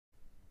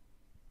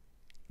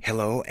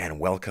Hello and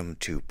welcome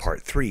to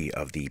part 3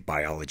 of the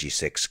Biology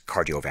 6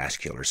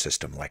 Cardiovascular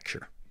System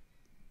lecture.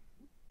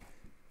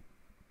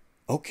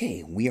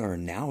 Okay, we are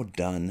now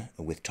done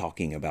with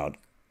talking about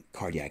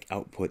cardiac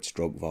output,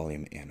 stroke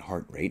volume, and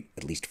heart rate.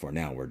 At least for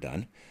now, we're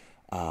done.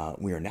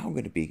 We are now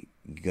going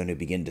to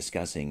begin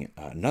discussing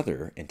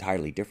another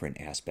entirely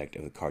different aspect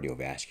of the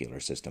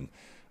cardiovascular system,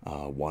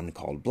 one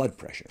called blood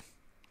pressure.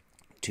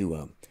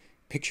 To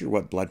picture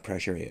what blood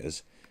pressure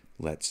is,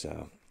 let's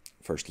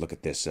first look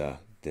at this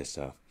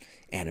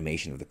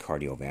animation of the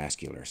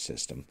cardiovascular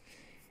system.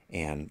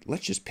 And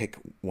let's just pick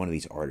one of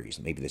these arteries,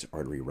 maybe this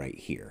artery right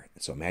here.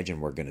 So imagine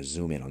we're going to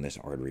zoom in on this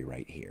artery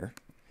right here.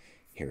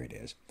 Here it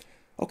is.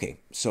 Okay,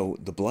 so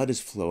the blood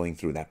is flowing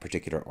through that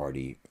particular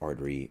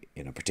artery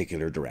in a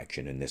particular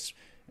direction. In this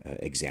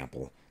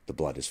example, the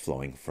blood is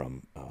flowing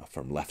from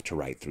left to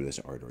right through this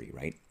artery,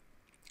 right?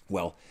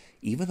 Well,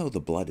 even though the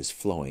blood is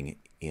flowing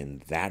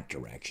in that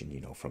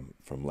direction,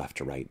 from left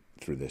to right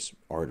through this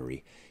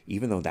artery,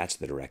 even though that's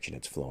the direction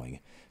it's flowing,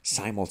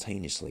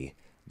 simultaneously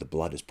the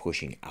blood is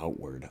pushing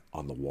outward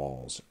on the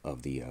walls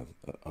of the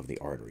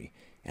artery,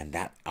 and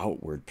that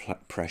outward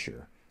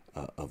pressure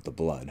of the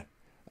blood,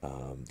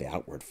 the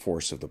outward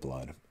force of the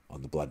blood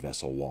on the blood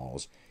vessel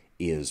walls,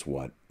 is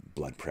what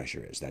blood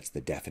pressure is. That's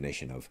the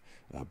definition of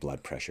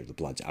blood pressure: the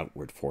blood's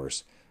outward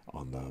force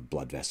on the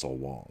blood vessel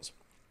walls.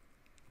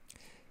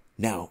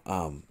 Now,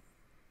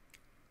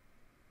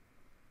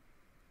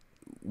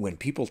 when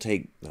people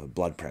take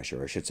blood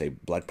pressure, or I should say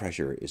blood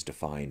pressure is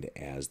defined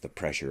as the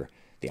pressure,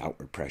 the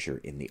outward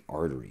pressure in the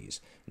arteries,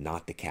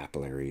 not the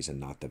capillaries and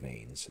not the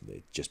veins.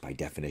 Just by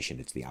definition,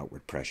 it's the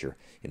outward pressure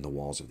in the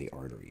walls of the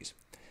arteries.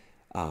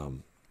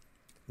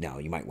 Now,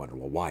 you might wonder,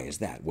 well, why is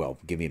that? Well,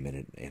 give me a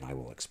minute and I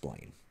will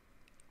explain.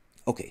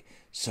 Okay,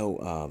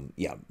 so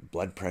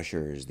blood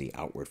pressure is the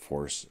outward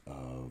force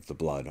of the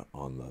blood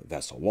on the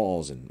vessel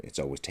walls, and it's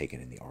always taken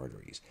in the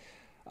arteries.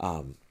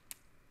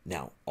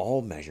 Now,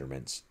 all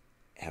measurements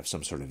have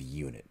some sort of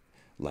unit.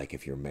 Like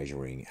if you're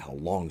measuring how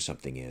long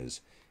something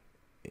is,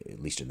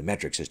 at least in the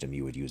metric system,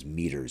 you would use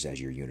meters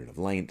as your unit of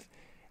length.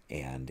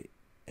 And,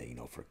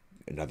 for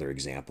another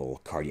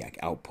example, cardiac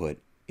output,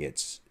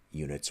 its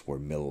units were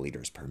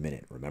milliliters per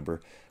minute,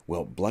 remember?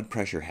 Well, blood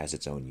pressure has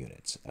its own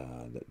units.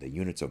 The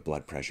units of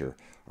blood pressure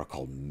are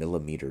called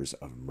millimeters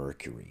of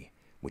mercury,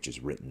 which is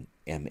written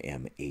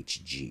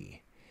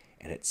mmHg.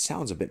 And it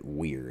sounds a bit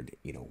weird,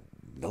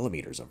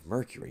 millimeters of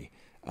mercury,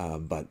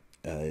 but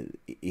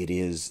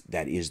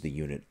that is the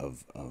unit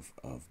of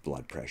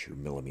blood pressure,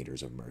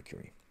 millimeters of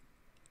mercury.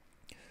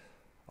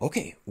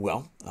 Okay,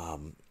 well,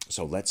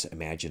 so let's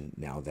imagine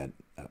now that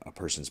a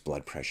person's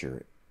blood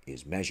pressure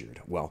is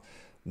measured. Well,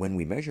 when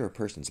we measure a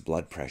person's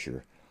blood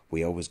pressure,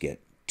 we always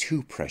get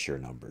two pressure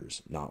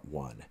numbers, not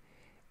one.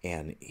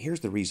 And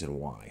here's the reason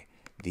why.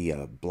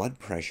 The blood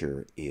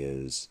pressure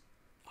is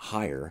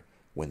higher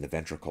when the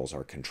ventricles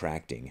are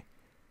contracting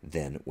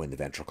than when the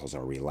ventricles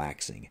are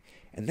relaxing.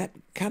 And that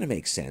kind of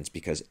makes sense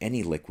because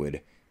any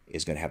liquid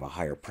is going to have a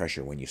higher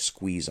pressure when you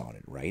squeeze on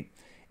it, right?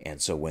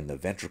 And so when the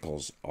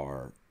ventricles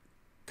are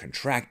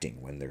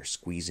contracting, when they're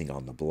squeezing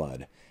on the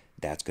blood,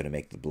 that's going to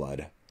make the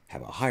blood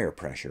have a higher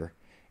pressure.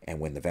 And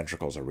when the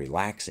ventricles are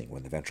relaxing,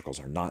 when the ventricles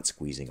are not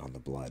squeezing on the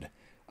blood,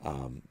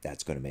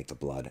 that's going to make the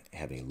blood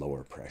have a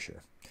lower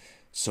pressure.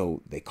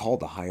 So they call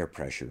the higher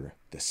pressure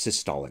the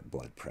systolic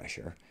blood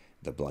pressure,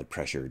 the blood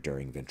pressure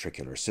during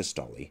ventricular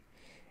systole.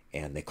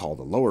 And they call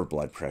the lower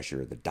blood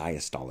pressure the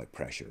diastolic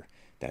pressure.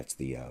 That's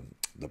the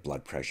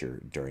blood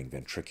pressure during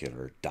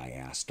ventricular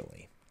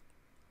diastole.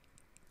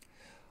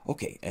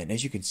 Okay, and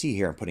as you can see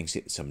here, I'm putting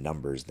some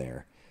numbers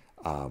there.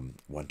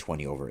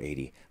 120 over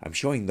 80. I'm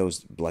showing those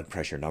blood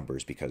pressure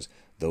numbers because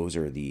those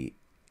are the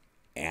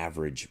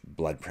average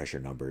blood pressure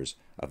numbers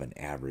of an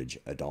average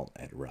adult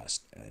at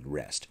rest.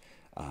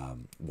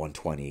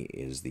 120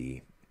 is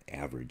the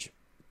average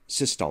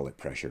systolic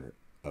pressure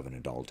of an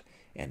adult,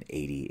 and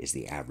 80 is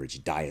the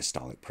average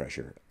diastolic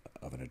pressure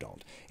of an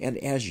adult. And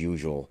as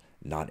usual,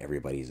 not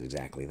everybody is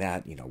exactly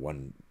that.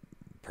 One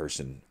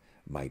person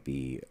might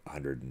be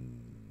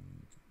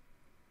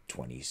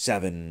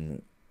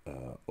 127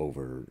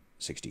 over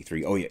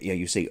 63. Oh, yeah,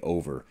 you say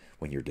over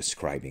when you're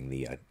describing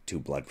the two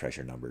blood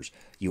pressure numbers.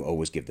 You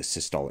always give the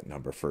systolic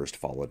number first,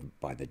 followed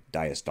by the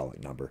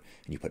diastolic number,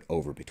 and you put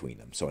over between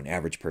them. So an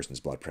average person's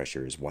blood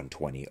pressure is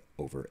 120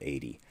 over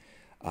 80.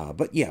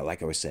 But yeah,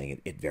 like I was saying,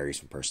 it varies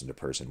from person to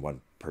person.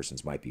 One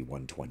person's might be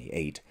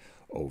 128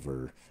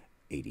 over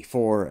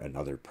 84.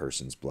 Another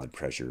person's blood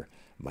pressure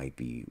might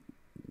be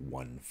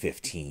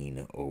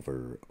 115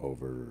 over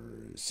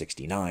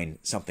 69,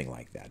 something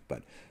like that.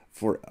 But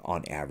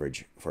on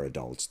average, for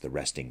adults, the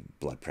resting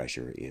blood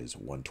pressure is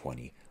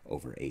 120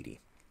 over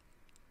 80.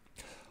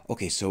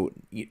 Okay, so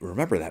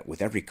remember that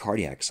with every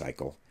cardiac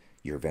cycle,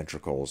 your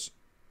ventricles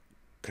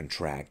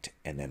contract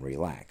and then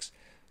relax.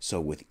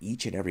 So with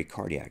each and every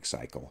cardiac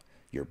cycle,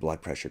 your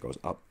blood pressure goes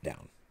up,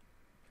 down,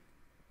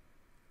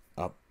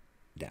 up,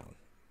 down,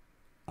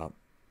 up,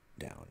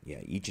 down. Yeah,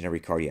 each and every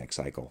cardiac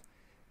cycle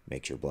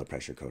makes your blood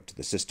pressure go to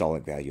the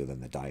systolic value, then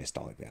the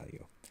diastolic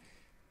value.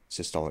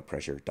 systolic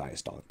pressure,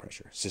 diastolic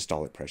pressure,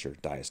 systolic pressure,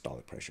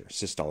 diastolic pressure,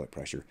 systolic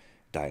pressure,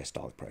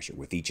 diastolic pressure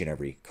with each and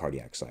every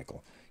cardiac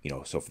cycle.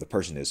 So if the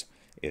person has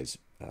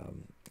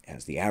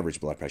the average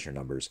blood pressure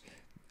numbers,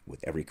 with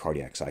every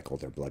cardiac cycle,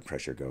 their blood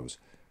pressure goes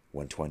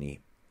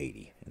 120,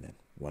 80, and then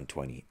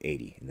 120,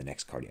 80 in the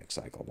next cardiac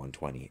cycle,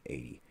 120,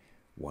 80,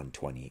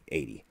 120,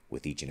 80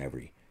 with each and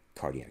every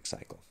cardiac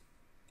cycle.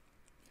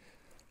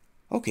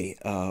 Okay,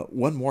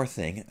 one more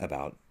thing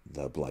about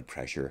the blood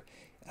pressure.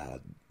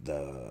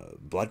 The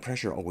blood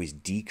pressure always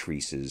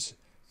decreases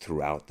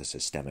throughout the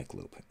systemic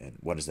loop. And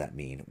what does that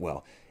mean?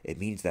 Well, it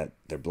means that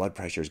their blood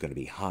pressure is going to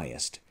be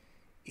highest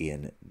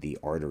in the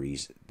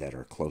arteries that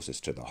are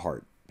closest to the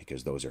heart,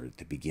 because those are at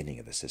the beginning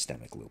of the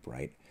systemic loop,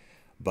 right?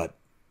 But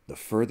the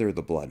further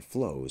the blood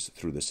flows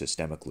through the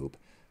systemic loop,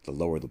 the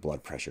lower the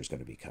blood pressure is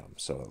going to become.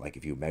 So like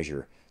if you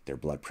measure their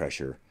blood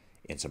pressure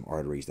in some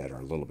arteries that are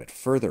a little bit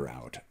further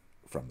out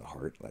from the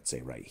heart, let's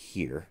say right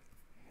here,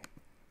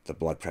 the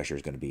blood pressure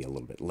is going to be a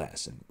little bit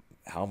less. And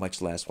how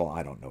much less? Well,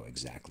 I don't know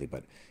exactly,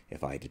 but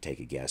if I had to take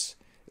a guess,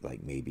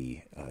 like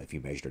maybe if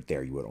you measured it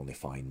there, you would only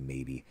find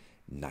maybe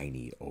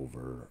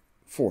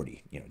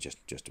 90/40,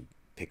 just to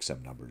pick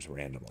some numbers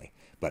randomly.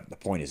 But the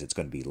point is it's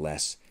going to be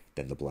less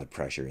than the blood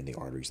pressure in the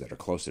arteries that are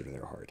closer to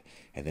their heart.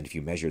 And then if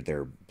you measured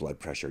their blood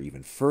pressure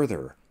even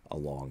further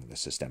along the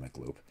systemic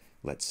loop,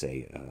 let's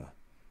say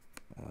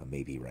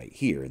maybe right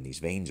here in these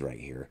veins right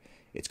here,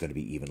 it's going to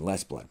be even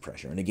less blood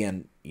pressure. And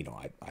again,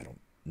 I don't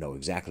know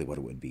exactly what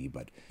it would be,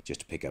 but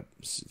just to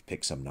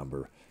pick some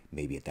number,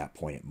 maybe at that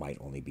point it might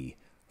only be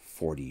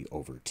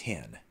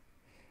 40/10.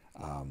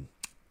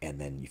 And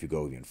then if you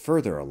go even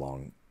further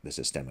along the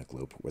systemic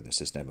loop, where the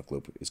systemic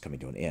loop is coming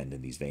to an end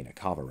in these vena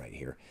cava right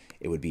here,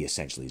 it would be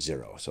essentially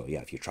 0. So yeah,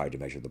 if you tried to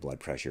measure the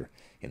blood pressure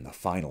in the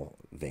final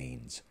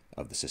veins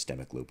of the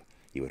systemic loop,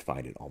 you would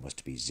find it almost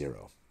to be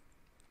 0.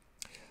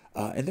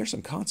 And there's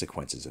some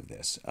consequences of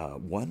this.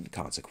 One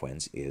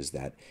consequence is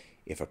that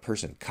if a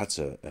person cuts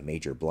a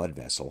major blood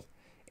vessel,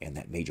 and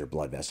that major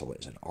blood vessel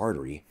is an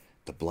artery,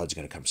 the blood's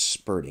going to come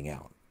spurting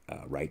out,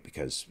 right?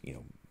 Because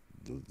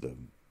the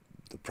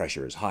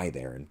pressure is high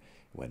there, and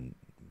when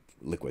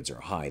liquids are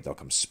high, they'll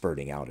come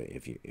spurting out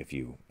if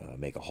you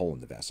make a hole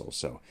in the vessel.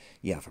 So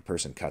yeah, if a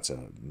person cuts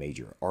a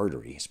major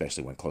artery,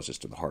 especially when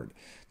closest to the heart,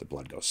 the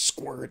blood goes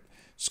squirt,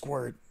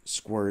 squirt,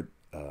 squirt,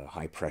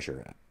 high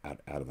pressure out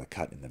of the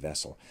cut in the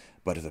vessel.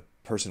 But if a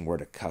person were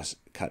to cut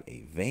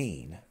a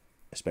vein,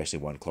 especially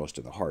one close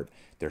to the heart,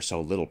 there's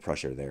so little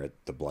pressure there,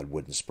 the blood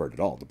wouldn't spurt at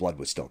all. The blood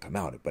would still come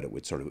out, but it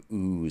would sort of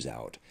ooze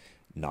out,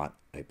 not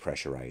a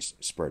pressurized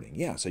spurting.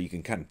 Yeah, so you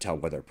can kind of tell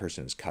whether a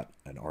person has cut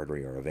an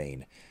artery or a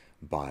vein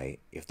by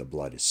if the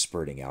blood is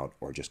spurting out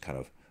or just kind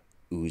of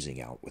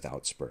oozing out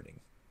without spurting.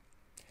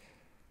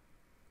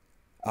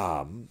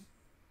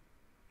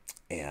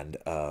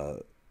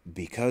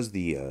 Because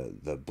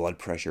the blood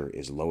pressure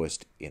is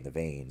lowest in the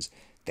veins,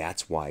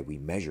 that's why we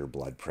measure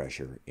blood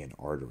pressure in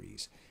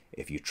arteries.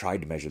 If you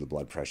tried to measure the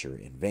blood pressure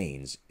in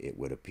veins, it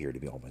would appear to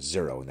be almost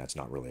 0, and that's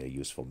not really a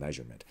useful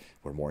measurement.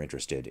 We're more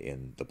interested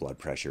in the blood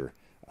pressure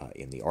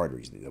in the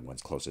arteries, the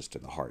ones closest to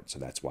the heart, so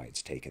that's why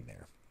it's taken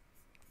there.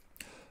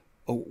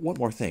 Oh, one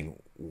more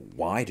thing.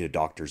 Why do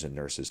doctors and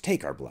nurses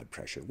take our blood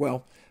pressure?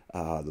 Well,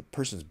 the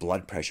person's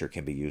blood pressure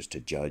can be used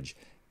to judge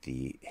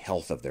the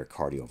health of their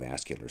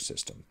cardiovascular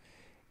system.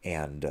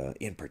 And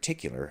in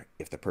particular,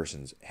 if the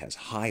person has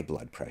high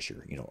blood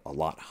pressure, a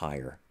lot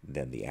higher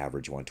than the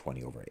average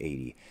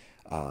 120/80,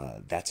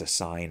 that's a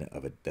sign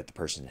that the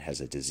person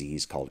has a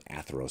disease called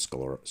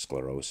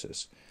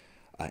atherosclerosis.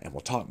 And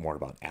we'll talk more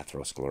about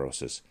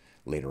atherosclerosis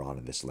later on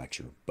in this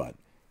lecture, but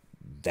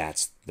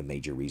that's the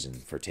major reason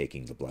for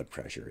taking the blood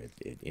pressure.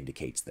 It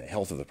indicates the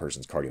health of the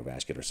person's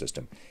cardiovascular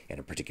system, and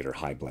in particular,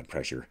 high blood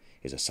pressure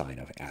is a sign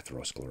of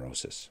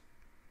atherosclerosis.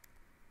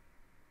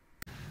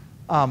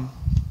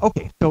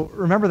 Okay, so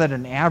remember that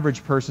an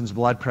average person's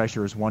blood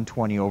pressure is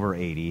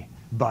 120/80,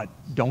 but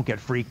don't get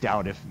freaked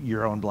out if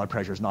your own blood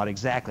pressure is not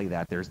exactly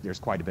that. There's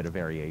quite a bit of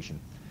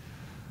variation.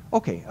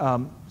 Okay,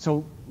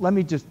 so let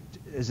me just,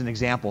 as an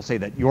example, say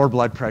that your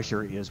blood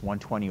pressure is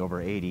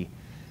 120/80.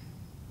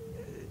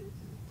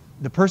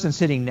 The person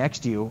sitting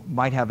next to you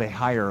might have a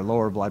higher or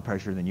lower blood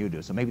pressure than you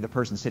do. So maybe the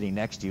person sitting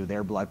next to you,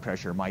 their blood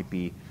pressure might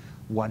be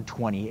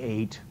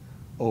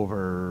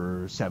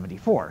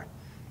 128/74.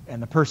 And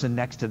the person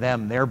next to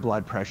them, their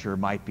blood pressure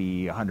might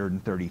be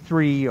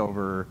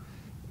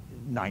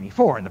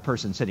 133/94. And the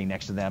person sitting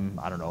next to them,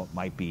 I don't know, it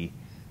might be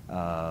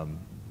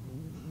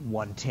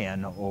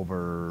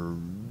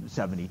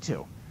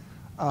 110/72.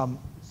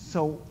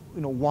 So,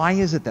 why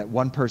is it that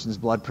one person's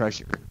blood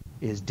pressure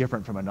is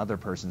different from another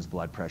person's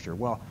blood pressure?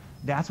 Well,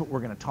 that's what we're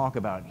going to talk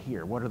about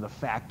here. What are the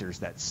factors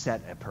that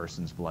set a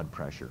person's blood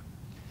pressure?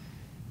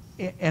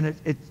 And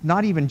it's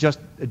not even just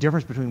a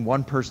difference between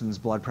one person's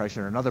blood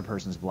pressure and another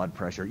person's blood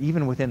pressure.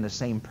 Even within the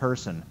same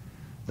person,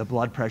 the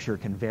blood pressure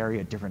can vary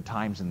at different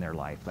times in their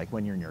life. Like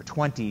when you're in your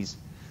 20s,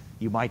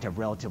 you might have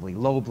relatively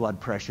low blood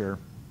pressure,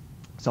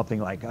 something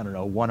like,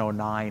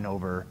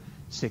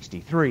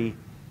 109/63.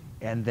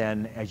 And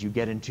then as you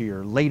get into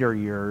your later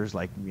years,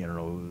 like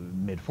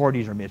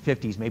mid-40s or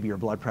mid-50s, maybe your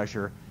blood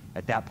pressure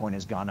at that point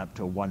has gone up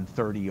to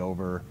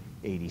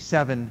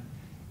 130/87.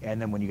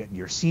 And then when you get into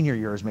your senior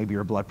years, maybe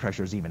your blood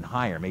pressure is even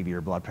higher. Maybe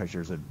your blood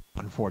pressure is at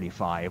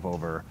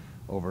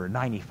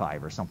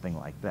 145/95 or something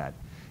like that.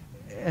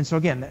 And so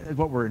again,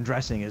 what we're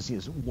addressing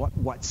is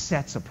what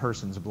sets a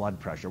person's blood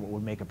pressure, what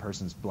would make a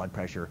person's blood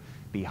pressure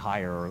be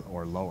higher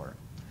or lower.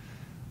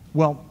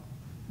 Well,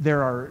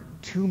 there are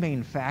two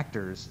main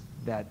factors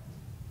that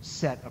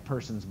set a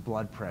person's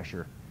blood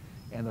pressure,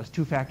 and those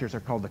two factors are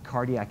called the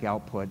cardiac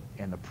output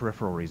and the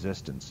peripheral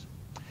resistance.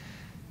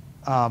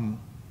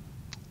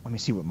 Let me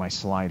see what my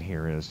slide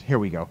here is. Here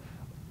we go.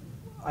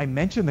 I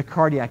mentioned the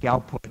cardiac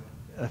output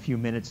a few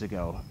minutes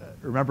ago.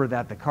 Remember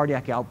that the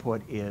cardiac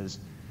output is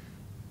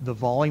the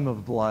volume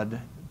of blood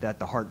that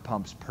the heart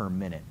pumps per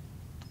minute.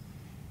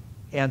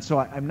 And so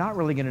I'm not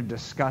really going to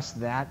discuss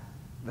the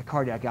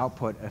cardiac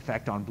output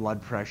effect on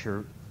blood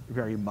pressure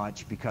very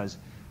much, because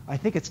I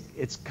think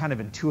it's kind of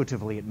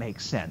intuitively it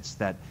makes sense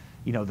that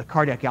the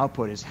cardiac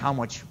output is how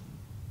much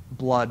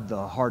blood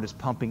the heart is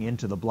pumping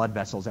into the blood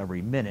vessels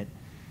every minute.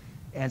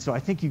 And so I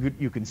think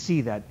you can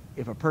see that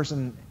if a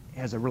person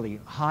has a really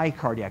high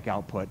cardiac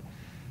output,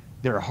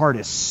 their heart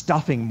is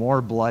stuffing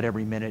more blood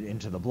every minute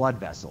into the blood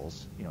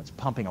vessels. It's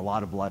pumping a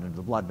lot of blood into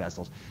the blood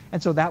vessels.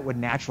 And so that would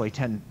naturally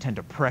tend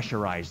to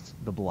pressurize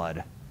the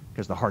blood,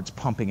 because the heart's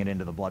pumping it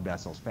into the blood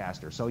vessels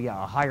faster. So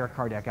yeah, a higher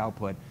cardiac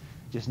output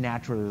just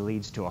naturally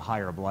leads to a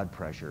higher blood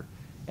pressure.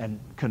 And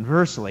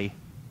conversely,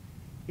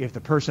 if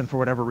the person for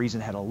whatever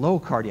reason had a low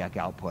cardiac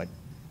output,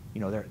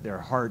 their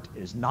heart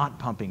is not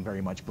pumping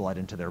very much blood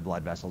into their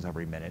blood vessels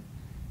every minute,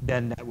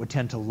 then that would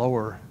tend to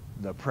lower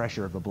the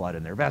pressure of the blood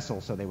in their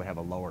vessels, so they would have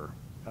a lower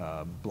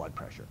blood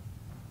pressure.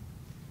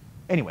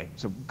 Anyway,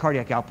 so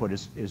cardiac output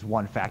is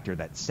one factor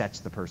that sets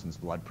the person's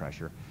blood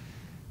pressure.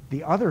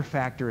 The other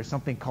factor is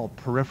something called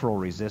peripheral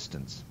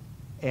resistance.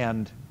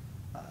 And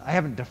I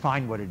haven't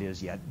defined what it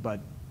is yet, but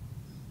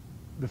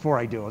before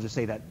I do, I'll just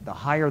say that the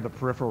higher the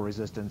peripheral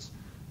resistance,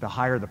 the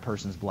higher the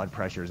person's blood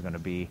pressure is going to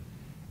be,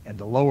 and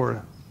the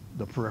lower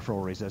the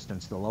peripheral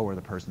resistance, the lower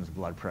the person's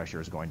blood pressure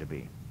is going to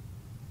be.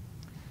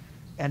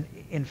 And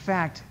in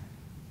fact,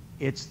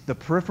 it's the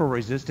peripheral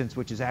resistance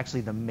which is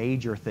actually the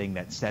major thing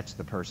that sets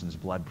the person's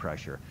blood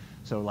pressure.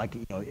 So like,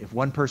 if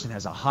one person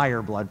has a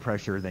higher blood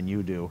pressure than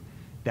you do,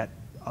 that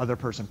other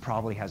person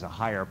probably has a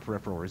higher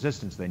peripheral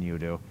resistance than you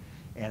do.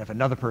 And if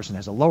another person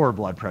has a lower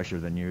blood pressure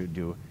than you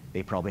do,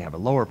 they probably have a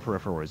lower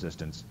peripheral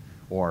resistance.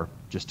 Or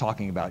just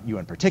talking about you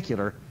in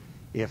particular,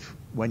 if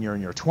when you're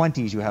in your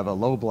 20s you have a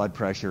low blood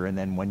pressure, and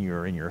then when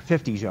you're in your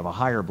 50s you have a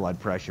higher blood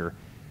pressure,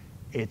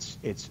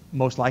 it's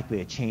most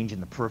likely a change in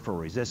the peripheral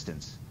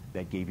resistance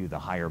that gave you the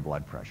higher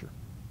blood pressure.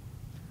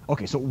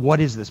 Okay, so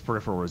what is this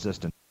peripheral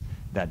resistance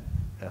that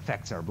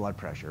affects our blood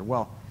pressure?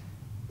 Well,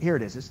 here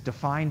it is. It's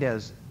defined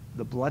as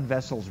the blood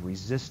vessel's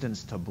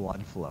resistance to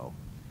blood flow.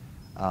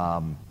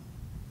 I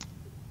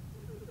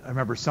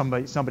remember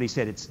somebody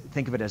said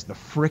think of it as the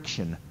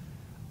friction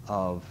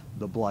of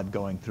the blood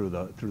going through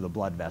the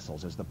blood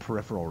vessels, as the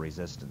peripheral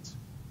resistance.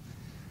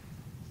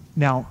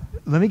 Now,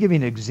 let me give you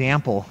an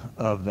example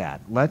of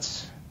that.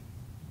 Let's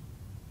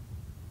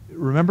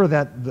remember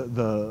that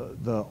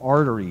the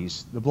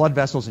arteries, the blood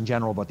vessels in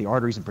general, but the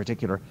arteries in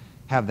particular,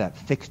 have that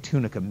thick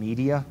tunica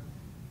media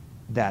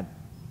that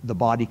the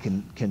body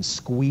can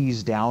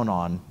squeeze down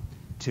on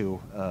to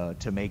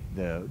make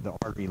the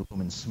artery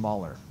lumen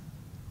smaller.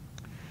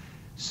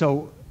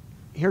 So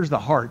here's the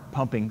heart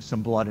pumping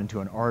some blood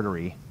into an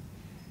artery.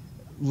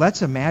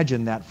 Let's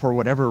imagine that for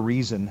whatever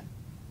reason,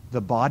 the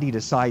body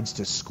decides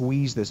to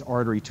squeeze this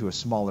artery to a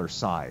smaller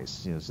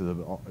size.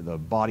 So the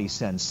body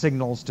sends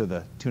signals to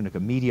the tunica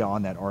media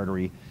on that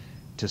artery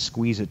to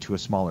squeeze it to a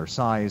smaller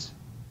size.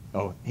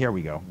 Oh, here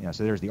we go.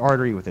 So there's the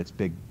artery with its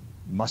big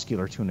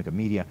muscular tunica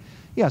media.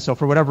 So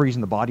for whatever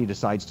reason, the body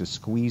decides to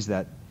squeeze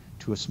that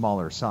to a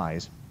smaller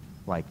size,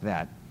 like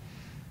that.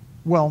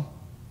 Well,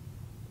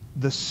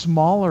 the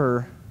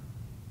smaller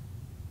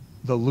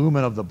the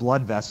lumen of the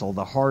blood vessel,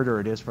 the harder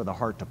it is for the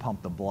heart to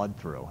pump the blood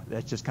through.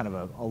 That's just kind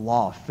of a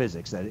law of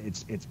physics, that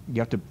you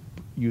have to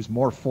use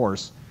more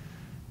force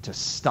to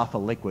stuff a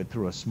liquid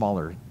through a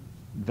smaller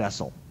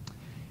vessel.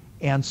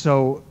 And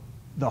so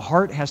the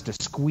heart has to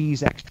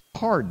squeeze extra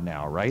hard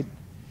now, right,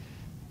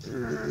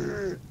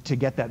 to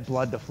get that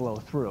blood to flow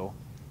through.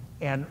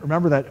 And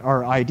remember that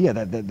our idea,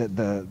 that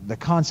the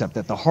concept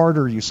that the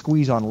harder you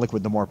squeeze on a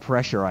liquid, the more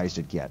pressurized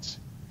it gets.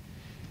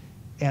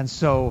 And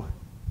so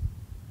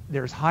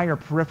there's higher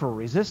peripheral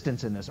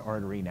resistance in this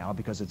artery now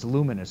because its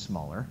lumen is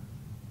smaller.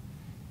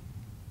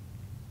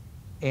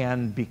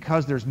 And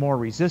because there's more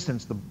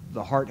resistance,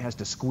 the heart has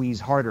to squeeze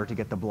harder to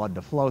get the blood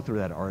to flow through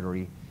that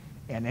artery.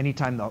 And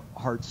anytime the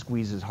heart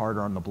squeezes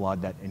harder on the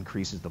blood, that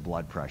increases the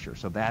blood pressure.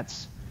 So that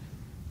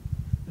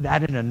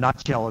in a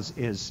nutshell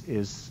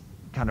is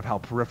kind of how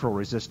peripheral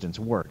resistance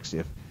works.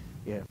 If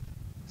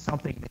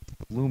something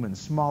makes the lumen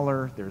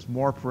smaller, there's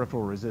more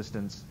peripheral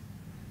resistance.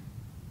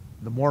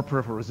 The more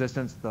peripheral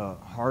resistance, the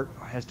heart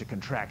has to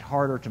contract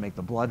harder to make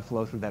the blood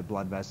flow through that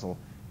blood vessel,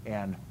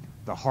 and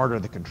the harder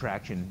the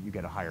contraction, you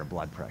get a higher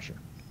blood pressure.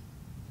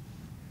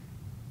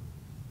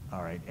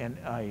 All right, and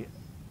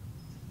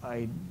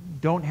I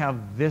don't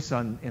have this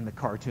in the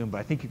cartoon, but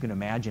I think you can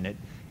imagine it.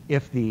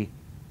 If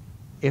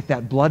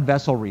that blood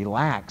vessel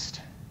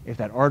relaxed, if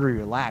that artery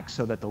relaxed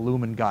so that the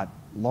lumen got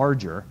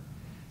larger,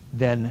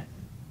 then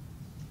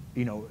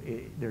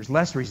there's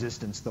less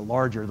resistance the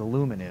larger the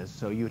lumen is.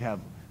 So you'd have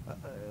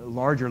a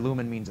larger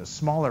lumen means a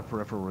smaller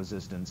peripheral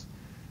resistance.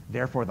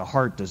 Therefore, the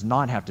heart does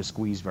not have to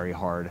squeeze very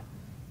hard,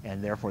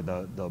 and therefore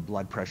the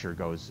blood pressure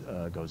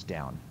goes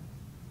down.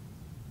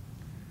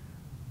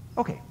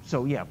 Okay,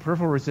 so yeah,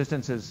 peripheral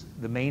resistance is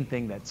the main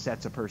thing that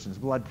sets a person's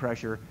blood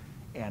pressure,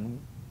 and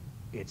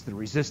it's the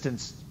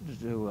resistance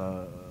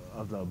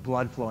of the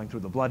blood flowing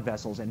through the blood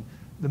vessels. And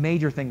the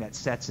major thing that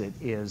sets it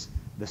is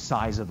the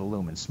size of the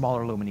lumen.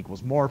 Smaller lumen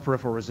equals more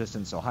peripheral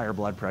resistance, so higher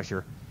blood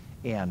pressure,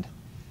 and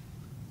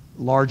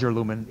larger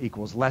lumen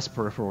equals less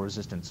peripheral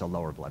resistance, so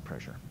lower blood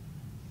pressure.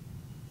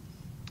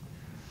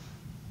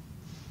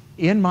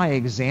 In my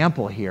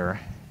example here,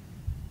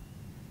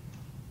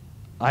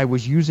 I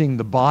was using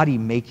the body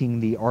making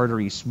the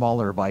artery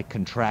smaller by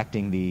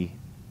contracting the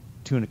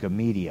tunica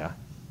media.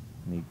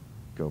 Let me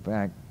go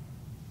back.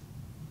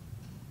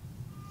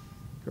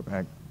 Go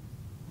back.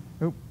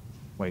 Oop,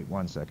 wait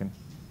 1 second.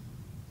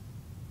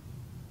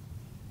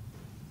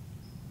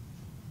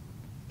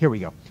 Here we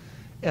go.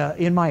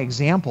 In my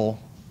example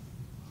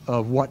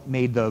of what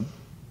made the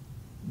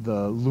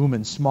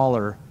lumen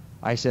smaller,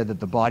 I said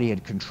that the body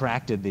had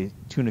contracted the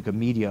tunica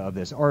media of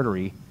this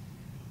artery,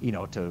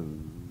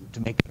 to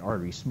make the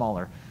artery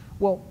smaller.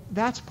 Well,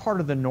 that's part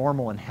of the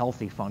normal and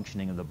healthy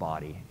functioning of the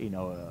body.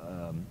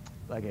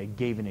 Like I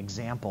gave an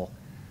example,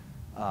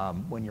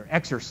 when you're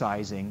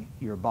exercising,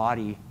 your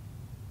body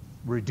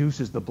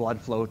reduces the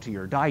blood flow to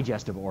your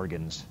digestive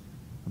organs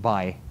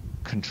by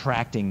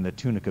contracting the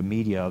tunica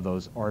media of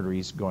those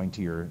arteries going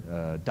to your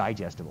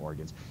digestive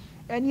organs.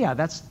 And yeah,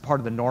 that's part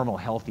of the normal,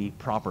 healthy,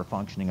 proper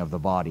functioning of the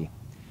body.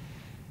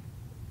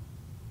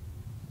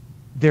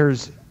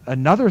 There's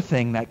another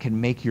thing that can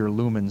make your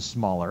lumen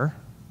smaller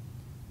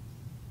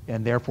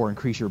and therefore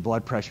increase your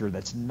blood pressure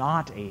that's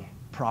not a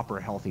proper,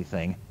 healthy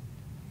thing.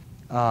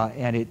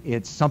 And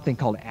it's something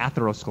called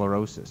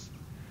atherosclerosis.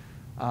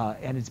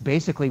 And it's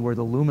basically where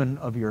the lumen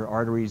of your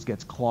arteries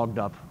gets clogged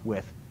up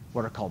with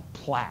what are called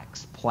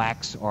plaques.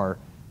 Plaques are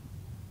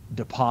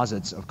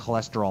deposits of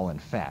cholesterol and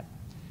fat.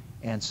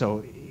 And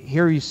so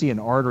here you see an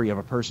artery of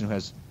a person who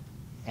has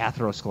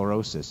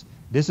atherosclerosis.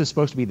 This is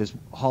supposed to be this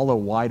hollow,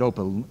 wide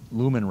open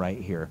lumen right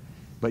here,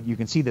 but you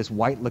can see this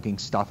white-looking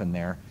stuff in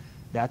there.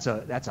 That's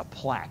a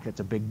plaque. That's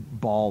a big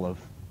ball of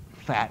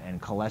fat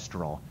and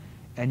cholesterol,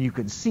 and you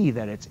can see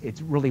that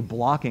it's really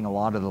blocking a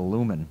lot of the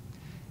lumen,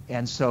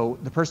 and so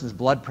the person's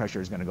blood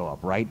pressure is going to go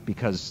up, right?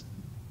 Because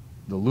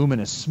the lumen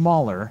is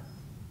smaller,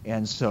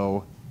 and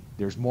so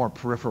there's more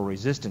peripheral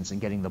resistance in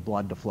getting the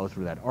blood to flow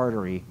through that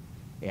artery,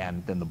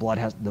 and then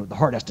the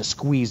heart has to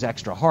squeeze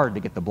extra hard to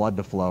get the blood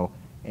to flow,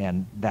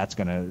 and that's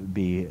going to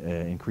be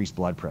increased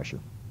blood pressure.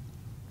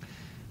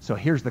 So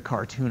here's the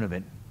cartoon of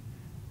it.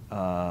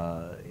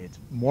 It's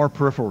more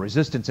peripheral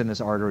resistance in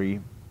this artery,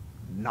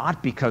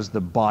 not because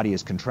the body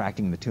is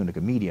contracting the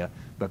tunica media,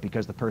 but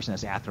because the person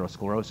has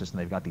atherosclerosis and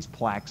they've got these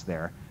plaques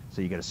there,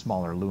 so you get a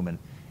smaller lumen,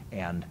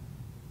 and,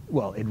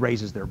 well, it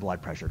raises their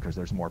blood pressure because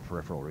there's more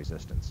peripheral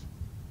resistance.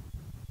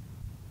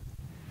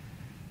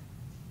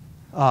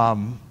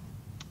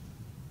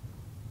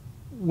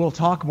 We'll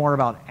talk more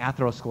about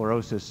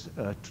atherosclerosis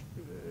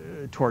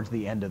towards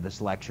the end of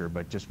this lecture,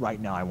 but just right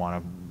now I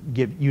want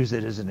to use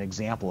it as an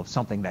example of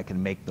something that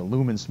can make the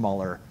lumen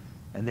smaller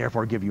and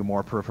therefore give you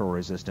more peripheral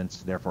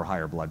resistance, therefore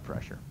higher blood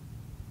pressure.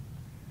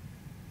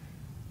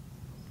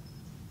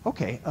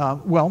 Okay,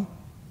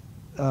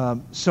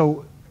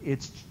 so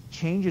it's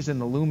changes in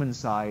the lumen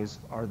size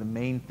are the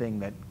main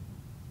thing that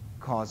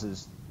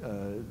causes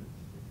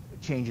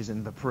changes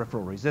in the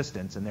peripheral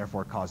resistance and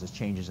therefore causes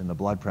changes in the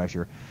blood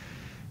pressure.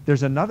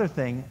 There's another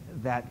thing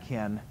that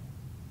can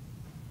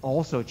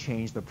also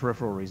change the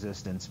peripheral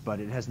resistance, but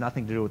it has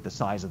nothing to do with the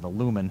size of the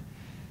lumen.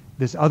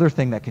 This other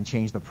thing that can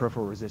change the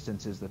peripheral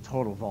resistance is the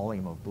total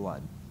volume of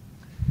blood.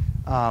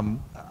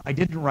 I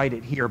didn't write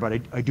it here, but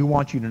I do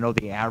want you to know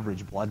the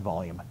average blood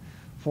volume.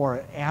 For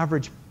an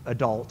average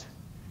adult,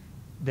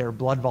 their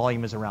blood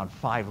volume is around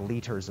 5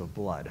 liters of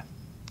blood.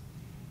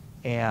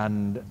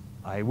 And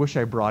I wish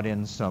I brought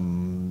in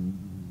some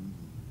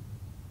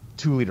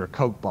 2-liter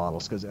Coke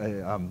bottles, because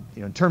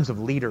in terms of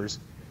liters,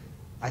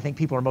 I think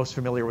people are most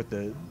familiar with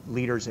the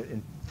liters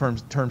in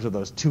terms of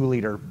those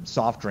 2-liter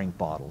soft drink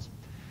bottles.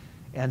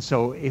 And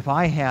so if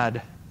I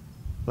had,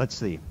 let's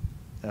see,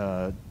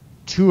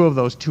 2 of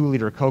those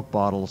 2-liter Coke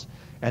bottles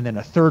and then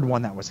a third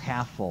one that was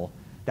half full,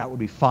 that would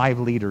be 5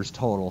 liters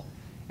total.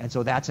 And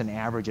so that's an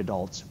average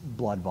adult's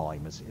blood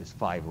volume is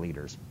 5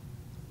 liters.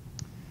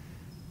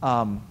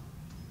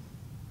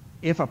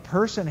 If a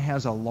person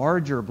has a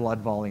larger blood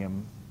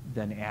volume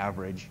than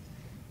average,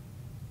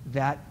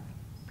 that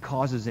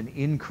causes an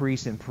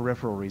increase in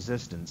peripheral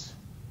resistance,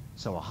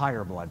 so a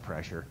higher blood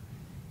pressure.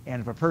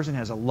 And if a person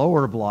has a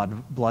lower blood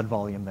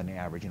volume than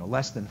average,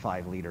 less than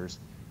 5 liters,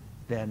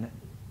 then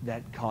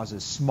that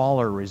causes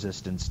smaller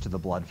resistance to the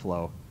blood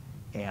flow,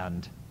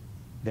 and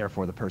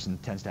therefore the person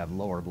tends to have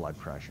lower blood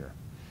pressure.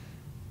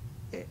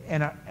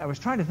 And I was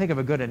trying to think of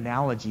a good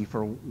analogy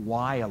for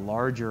why a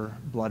larger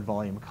blood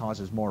volume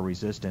causes more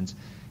resistance.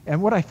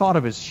 And what I thought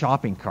of is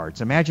shopping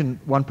carts. Imagine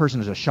one person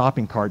has a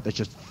shopping cart that's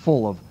just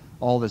full of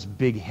all this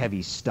big,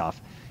 heavy stuff.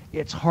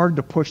 It's hard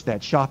to push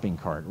that shopping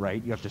cart,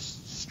 right? You have to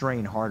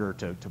strain harder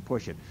to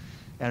push it.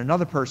 And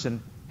another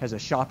person has a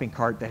shopping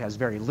cart that has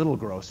very little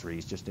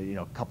groceries, just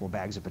a couple of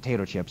bags of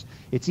potato chips.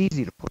 It's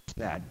easy to push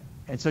that.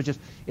 And so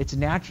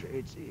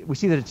we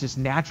see that it's just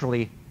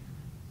naturally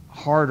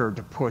harder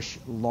to push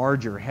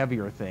larger,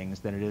 heavier things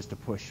than it is to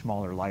push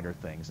smaller, lighter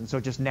things. And so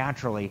just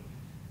naturally,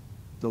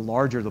 the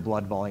larger the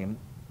blood volume,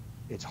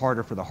 it's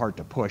harder for the heart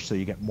to push, so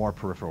you get more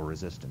peripheral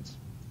resistance.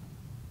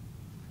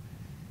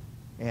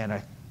 And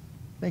I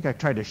think I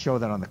tried to show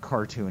that on the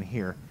cartoon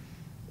here.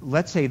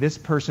 Let's say this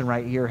person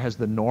right here has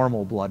the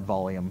normal blood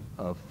volume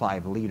of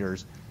 5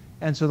 liters.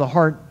 And so the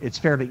heart, it's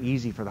fairly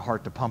easy for the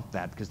heart to pump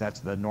that because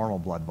that's the normal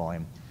blood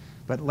volume.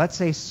 But let's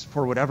say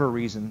for whatever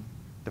reason,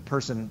 the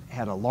person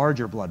had a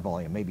larger blood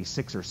volume, maybe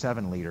 6 or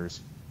 7 liters.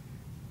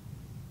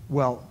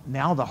 Well,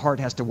 now the heart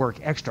has to work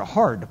extra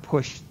hard to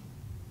push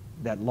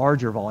that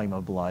larger volume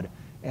of blood.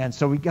 And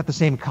so we get the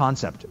same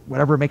concept.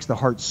 Whatever makes the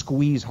heart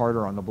squeeze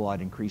harder on the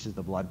blood increases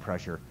the blood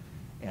pressure.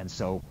 And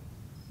so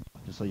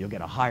you'll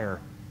get a higher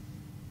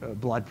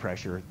blood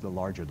pressure the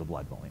larger the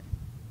blood volume.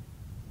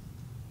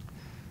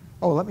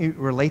 Oh, let me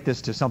relate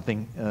this to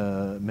something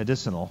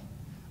medicinal.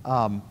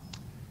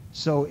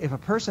 So if a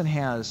person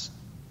has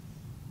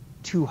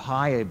too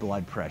high a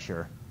blood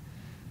pressure,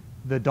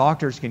 the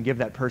doctors can give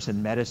that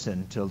person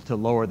medicine to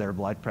lower their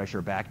blood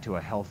pressure back to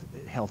a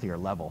healthier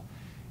level.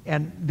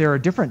 And there are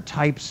different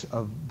types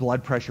of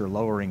blood pressure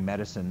lowering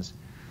medicines.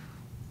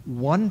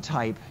 One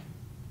type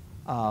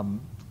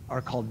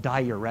are called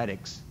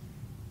diuretics,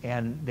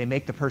 and they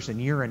make the person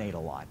urinate a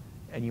lot.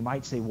 And you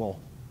might say, well,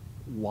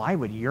 why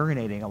would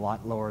urinating a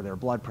lot lower their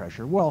blood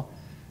pressure? Well,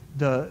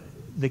 the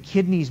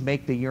kidneys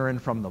make the urine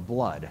from the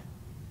blood.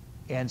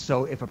 And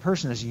so if a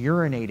person is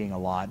urinating a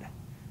lot,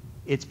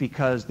 it's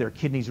because their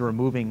kidneys are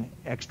removing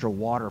extra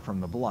water from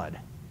the blood.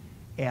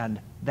 And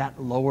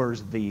that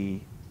lowers the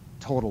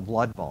total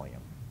blood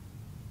volume.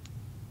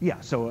 Yeah,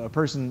 so a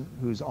person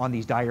who's on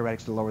these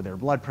diuretics to lower their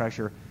blood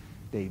pressure,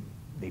 they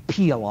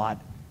pee a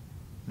lot,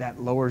 that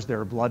lowers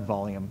their blood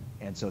volume,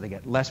 and so they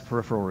get less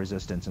peripheral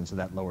resistance, and so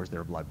that lowers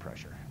their blood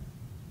pressure.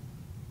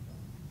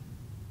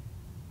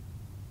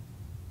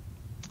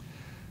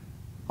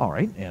 All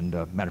right, and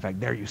matter of fact,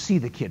 there you see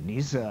the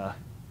kidneys.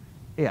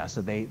 Yeah,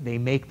 so they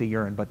make the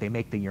urine, but they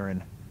make the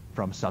urine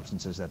from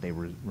substances that they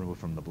remove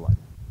from the blood.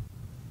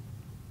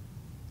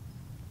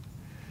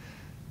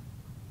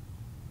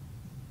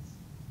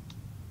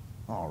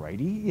 All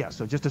righty, yeah,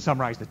 so just to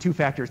summarize, the two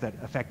factors that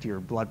affect your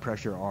blood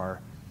pressure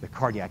are the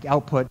cardiac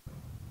output,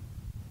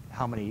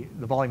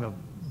 the volume of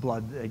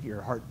blood that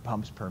your heart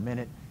pumps per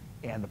minute,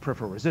 and the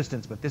peripheral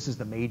resistance, but this is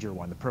the major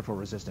one, the peripheral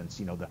resistance,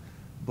 the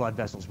blood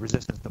vessels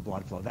resistance to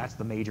blood flow. That's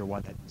the major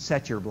one that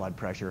sets your blood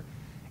pressure.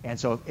 And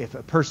so if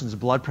a person's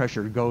blood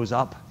pressure goes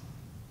up,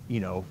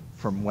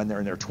 from when they're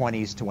in their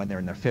 20s to when they're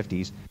in their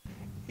 50s,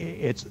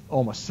 it's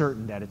almost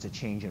certain that it's a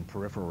change in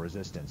peripheral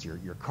resistance.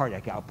 Your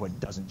cardiac output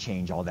doesn't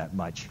change all that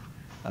much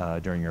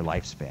during your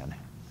lifespan.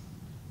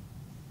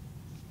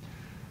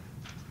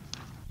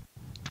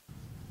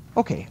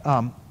 Okay,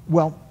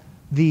 well,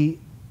 the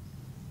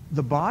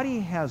body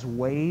has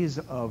ways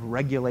of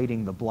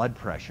regulating the blood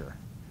pressure.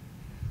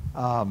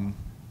 And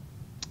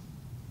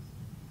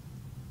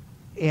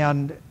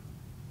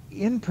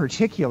in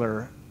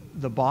particular,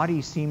 the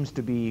body seems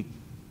to be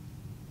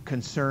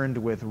concerned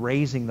with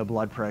raising the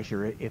blood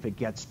pressure if it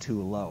gets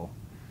too low.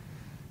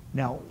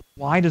 Now,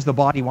 why does the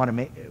body want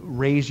to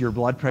raise your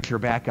blood pressure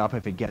back up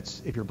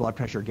if your blood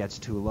pressure gets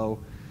too low?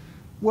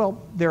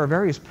 Well, there are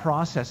various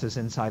processes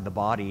inside the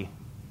body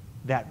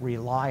that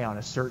rely on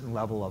a certain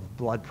level of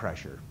blood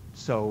pressure.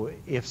 So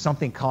if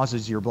something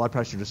causes your blood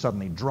pressure to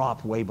suddenly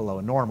drop way below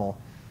normal,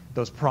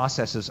 those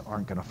processes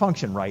aren't going to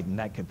function right, and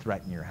that could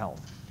threaten your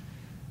health.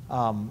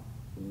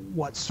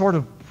 What sort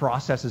of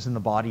processes in the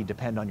body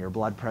depend on your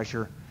blood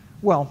pressure?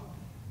 Well,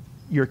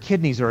 your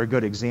kidneys are a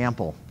good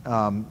example.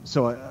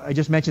 So I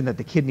just mentioned that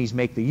the kidneys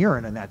make the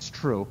urine, and that's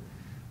true.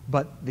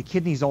 But the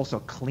kidneys also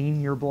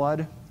clean your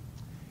blood.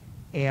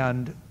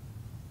 And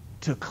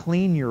to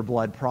clean your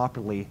blood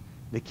properly,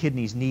 the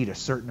kidneys need a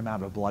certain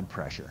amount of blood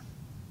pressure.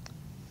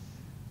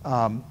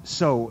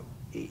 So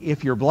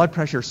if your blood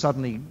pressure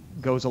suddenly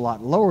goes a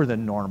lot lower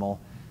than normal,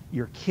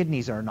 your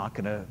kidneys are not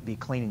going to be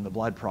cleaning the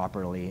blood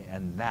properly,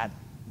 and that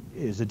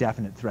is a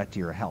definite threat to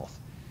your health.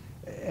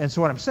 And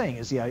so what I'm saying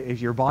is,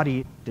 if your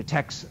body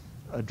detects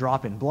a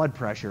drop in blood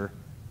pressure,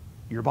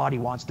 your body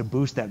wants to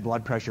boost that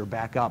blood pressure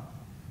back up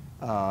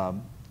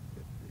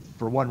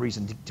for one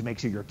reason, to make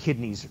sure your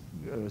kidneys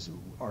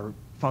are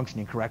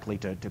functioning correctly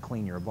to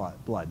clean your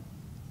blood.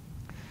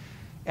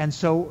 And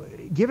so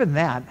given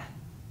that,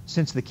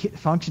 since the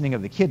functioning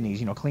of the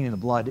kidneys, cleaning the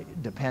blood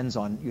depends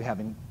on you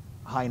having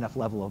high enough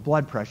level of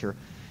blood pressure,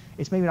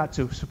 it's maybe not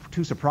too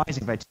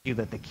surprising if I tell you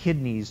that the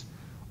kidneys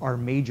are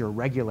major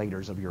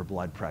regulators of your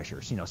blood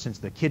pressure. Since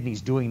the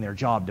kidneys doing their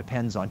job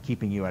depends on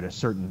keeping you at a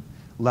certain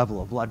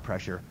level of blood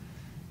pressure,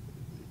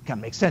 it kind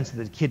of makes sense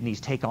that the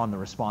kidneys take on the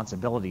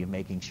responsibility of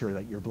making sure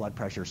that your blood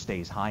pressure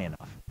stays high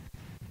enough.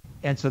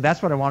 And so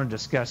that's what I want to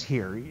discuss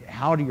here.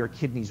 How do your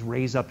kidneys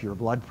raise up your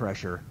blood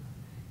pressure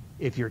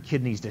if your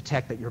kidneys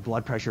detect that your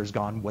blood pressure has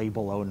gone way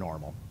below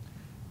normal?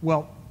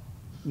 Well,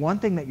 one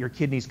thing that your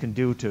kidneys can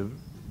do to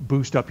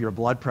boost up your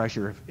blood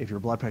pressure if your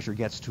blood pressure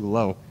gets too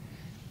low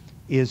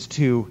is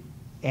to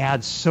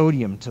add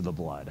sodium to the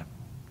blood.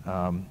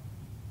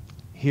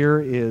 Here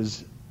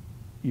is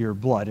your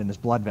blood in this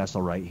blood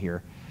vessel right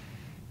here.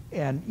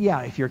 And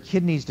yeah, if your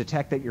kidneys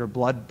detect that your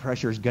blood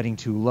pressure is getting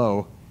too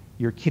low,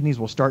 your kidneys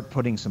will start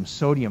putting some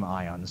sodium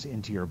ions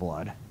into your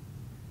blood,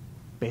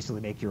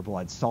 basically make your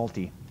blood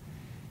salty.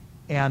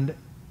 And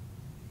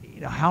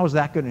how is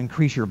that going to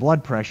increase your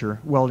blood pressure?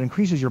 Well, it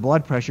increases your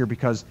blood pressure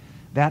because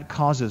that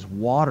causes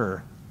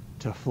water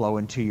to flow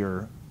into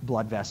your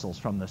blood vessels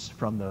from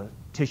the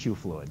tissue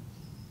fluid.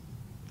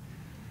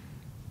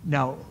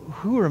 Now,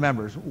 who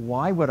remembers,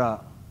 why would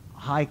a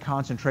high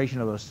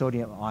concentration of those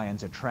sodium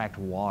ions attract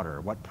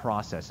water? What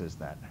process is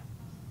that?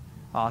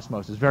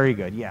 Osmosis. Very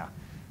good, yeah.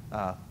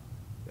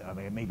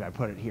 Maybe I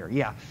put it here.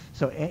 Yeah,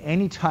 so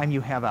anytime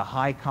you have a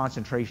high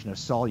concentration of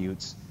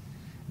solutes,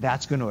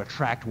 that's going to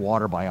attract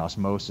water by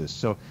osmosis.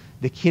 So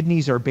the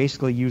kidneys are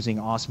basically using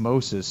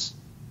osmosis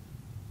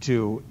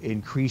to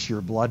increase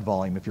your blood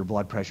volume if your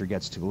blood pressure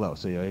gets too low.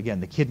 So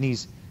again,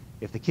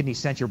 if the kidneys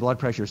sense your blood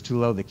pressure is too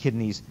low, the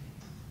kidneys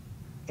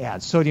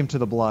add sodium to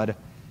the blood.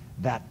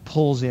 That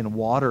pulls in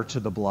water to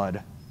the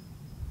blood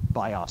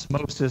by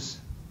osmosis.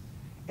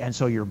 And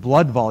so your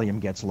blood volume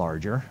gets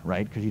larger,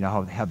 right? Because you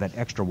now have that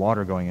extra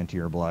water going into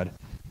your blood.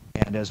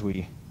 And as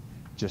we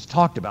just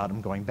talked about,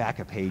 I'm going back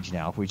a page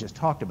now. If we just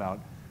talked about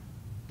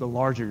the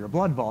larger your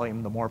blood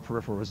volume, the more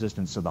peripheral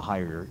resistance, so the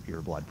higher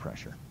your blood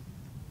pressure.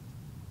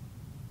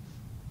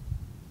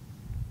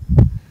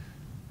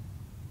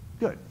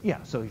 Good,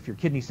 yeah, so if your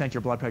kidneys sense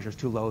your blood pressure is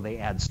too low, they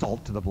add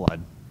salt to the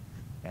blood,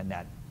 and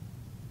that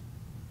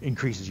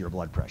increases your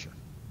blood pressure.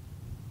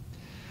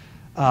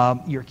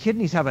 Your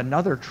kidneys have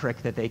another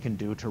trick that they can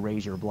do to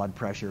raise your blood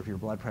pressure if your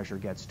blood pressure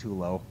gets too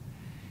low,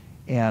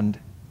 and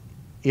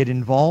it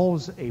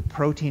involves a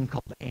protein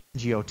called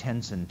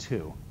angiotensin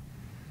II,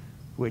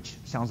 which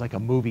sounds like a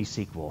movie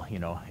sequel.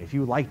 If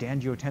you liked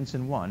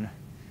angiotensin I,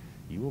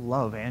 you will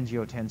love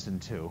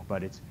angiotensin II,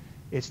 but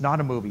it's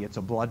not a movie, it's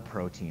a blood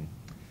protein.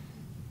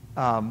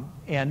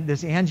 And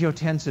this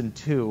angiotensin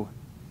II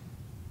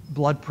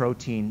blood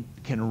protein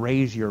can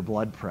raise your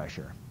blood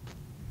pressure.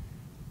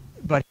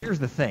 But here's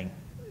the thing.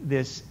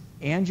 This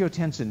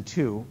angiotensin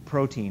II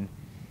protein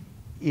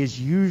is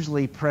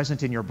usually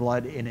present in your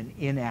blood in an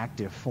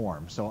inactive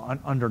form. So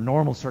under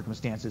normal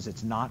circumstances,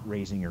 it's not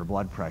raising your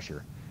blood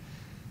pressure.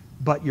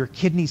 But your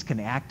kidneys can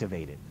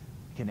activate it,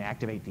 can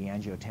activate the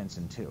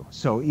angiotensin II.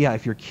 So yeah,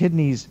 if your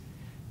kidneys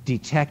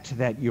detect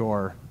that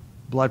your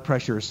blood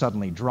pressure is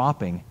suddenly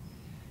dropping,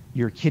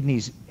 your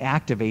kidneys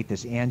activate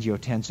this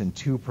angiotensin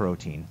II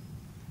protein.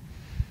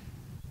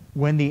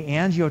 When the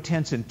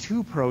angiotensin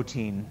II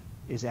protein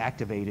is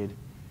activated,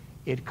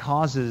 it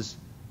causes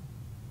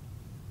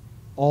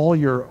all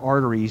your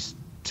arteries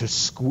to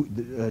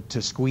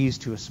squeeze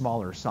to a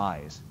smaller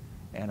size.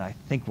 And I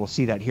think we'll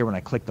see that here when I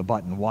click the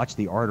button. Watch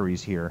the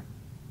arteries here.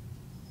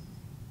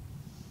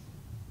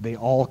 They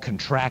all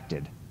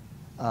contracted.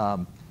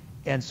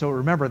 And so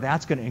remember,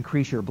 that's going to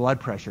increase your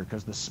blood pressure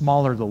because the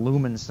smaller the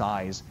lumen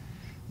size,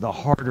 the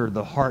harder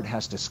the heart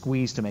has to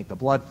squeeze to make the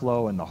blood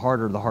flow, and the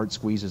harder the heart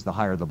squeezes, the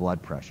higher the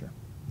blood pressure.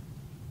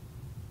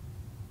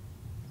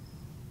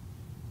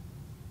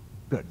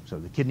 Good. So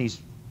the kidneys,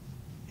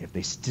 if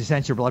they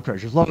sense your blood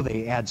pressure is low,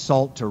 they add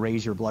salt to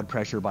raise your blood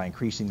pressure by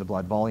increasing the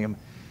blood volume.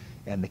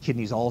 And the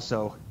kidneys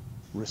also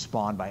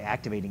respond by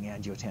activating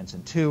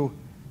angiotensin II,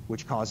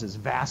 which causes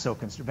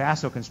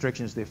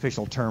vasoconstriction is the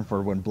official term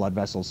for when blood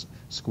vessels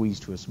squeeze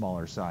to a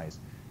smaller size.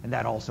 And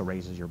that also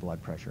raises your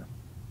blood pressure.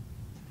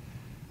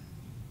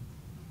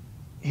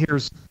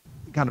 Here's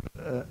kind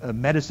of a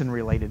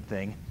medicine-related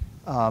thing.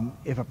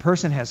 If a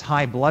person has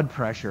high blood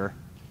pressure,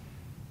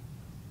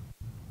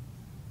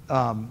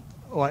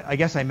 well, I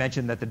guess I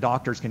mentioned that the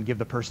doctors can give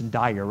the person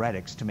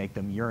diuretics to make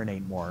them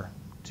urinate more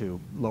to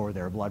lower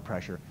their blood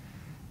pressure.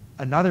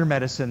 Another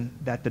medicine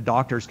that the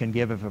doctors can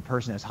give if a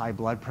person has high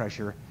blood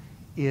pressure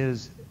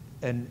is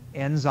an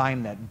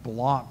enzyme that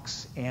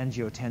blocks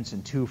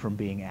angiotensin II from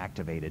being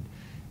activated.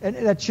 And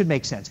that should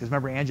make sense, because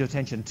remember,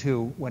 angiotensin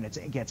II, when it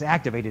gets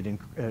activated,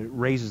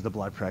 raises the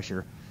blood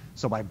pressure.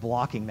 So by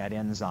blocking that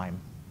enzyme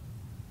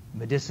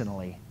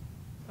medicinally,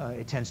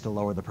 it tends to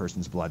lower the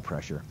person's blood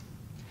pressure.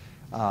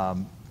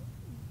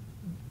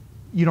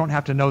 You don't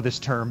have to know this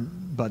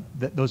term, but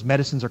those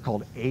medicines are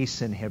called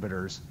ACE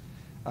inhibitors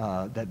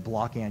that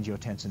block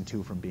angiotensin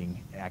II from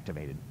being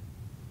activated.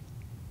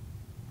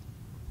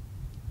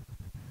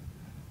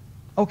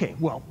 Okay,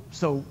 well,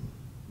 so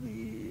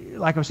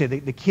like I said,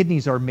 the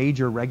kidneys are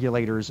major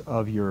regulators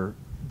of your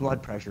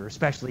blood pressure,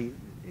 especially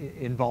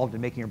involved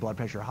in making your blood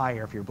pressure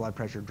higher if your blood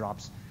pressure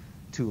drops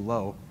too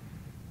low.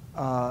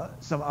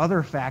 Some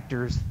other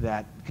factors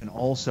that can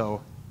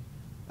also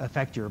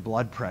affect your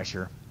blood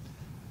pressure.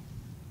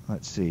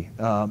 Let's see,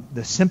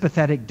 the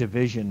sympathetic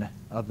division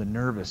of the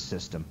nervous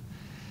system.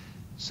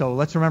 So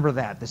let's remember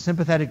that. The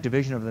sympathetic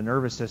division of the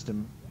nervous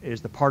system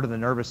is the part of the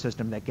nervous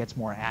system that gets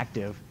more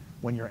active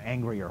when you're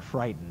angry or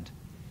frightened.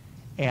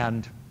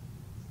 And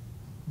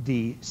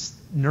the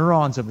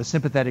neurons of the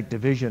sympathetic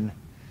division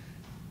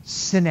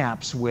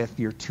synapse with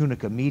your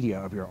tunica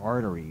media of your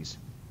arteries.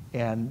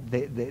 And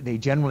they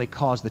generally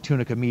cause the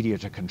tunica media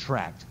to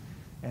contract.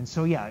 And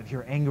so, yeah, if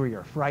you're angry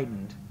or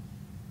frightened,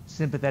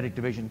 sympathetic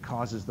division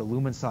causes the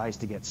lumen size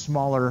to get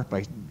smaller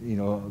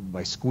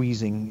by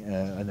squeezing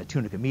the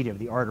tunica media of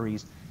the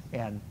arteries,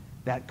 and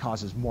that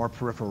causes more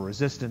peripheral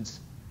resistance,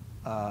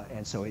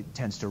 and so it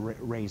tends to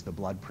raise the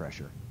blood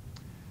pressure.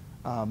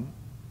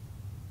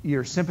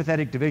 Your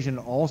sympathetic division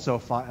also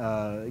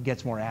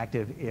gets more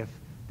active if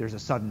there's a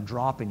sudden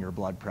drop in your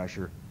blood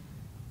pressure,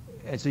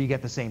 and so you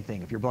get the same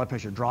thing. If your blood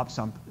pressure drops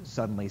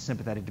suddenly,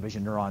 sympathetic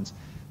division neurons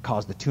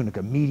cause the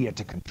tunica media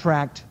to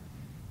contract.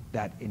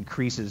 That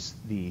increases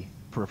the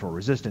peripheral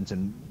resistance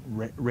and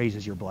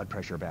raises your blood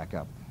pressure back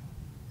up.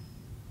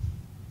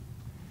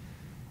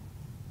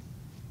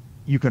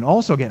 You can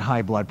also get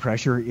high blood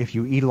pressure if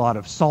you eat a lot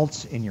of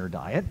salts in your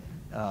diet.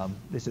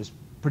 This is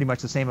pretty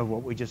much the same of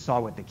what we just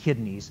saw with the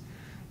kidneys.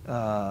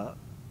 Yeah,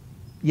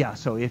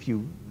 so if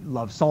you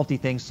love salty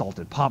things,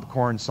 salted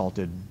popcorn,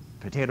 salted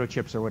potato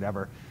chips or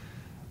whatever,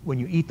 when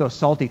you eat those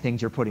salty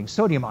things, you're putting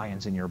sodium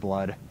ions in your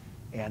blood,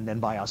 and then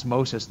by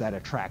osmosis that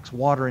attracts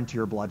water into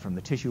your blood from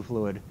the tissue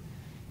fluid,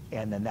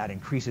 and then that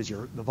increases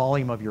the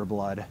volume of your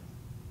blood.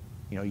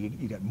 You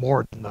get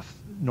more than the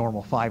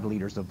normal 5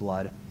 liters of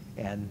blood,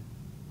 and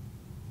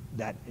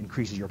that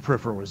increases your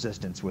peripheral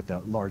resistance with the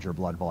larger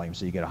blood volume,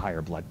 so you get a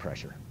higher blood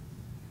pressure.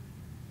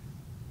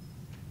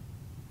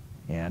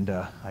 And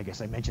I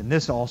guess I mentioned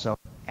this also,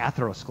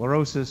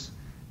 atherosclerosis,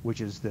 which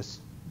is this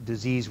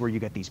disease where you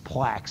get these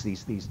plaques,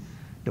 these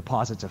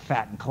deposits of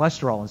fat and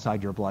cholesterol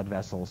inside your blood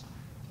vessels.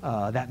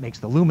 That makes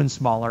the lumen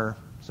smaller,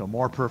 so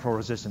more peripheral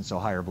resistance, so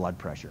higher blood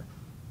pressure.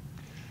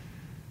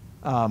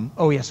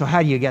 So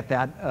how do you get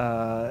that?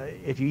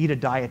 If you eat a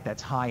diet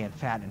that's high in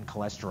fat and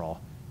cholesterol,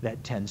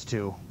 that tends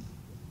to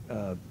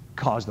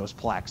cause those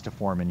plaques to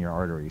form in your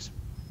arteries.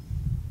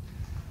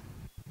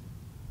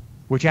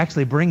 Which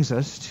actually brings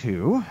us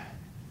to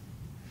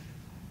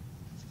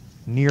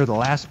near the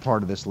last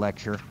part of this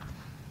lecture.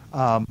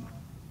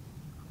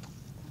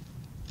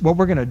 What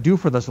we're going to do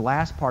for this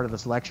last part of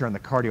this lecture on the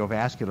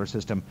cardiovascular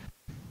system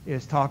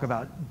is talk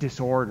about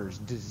disorders,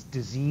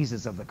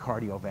 diseases of the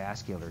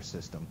cardiovascular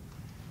system.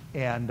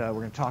 And we're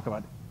going to talk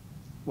about,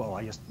 well,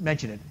 I just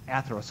mentioned it,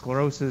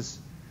 atherosclerosis,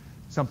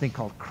 something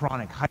called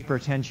chronic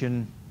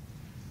hypertension,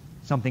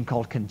 something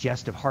called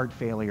congestive heart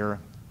failure,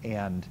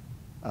 and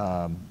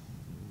a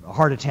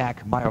heart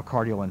attack,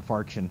 myocardial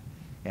infarction,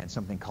 and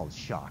something called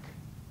shock.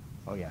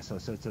 Oh yeah, so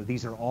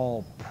these are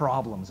all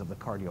problems of the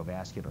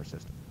cardiovascular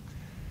system.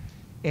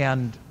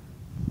 And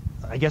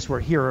I guess we're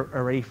here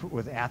already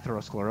with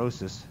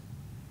atherosclerosis.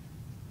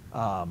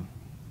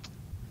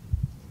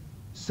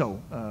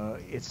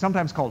 It's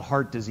sometimes called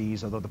heart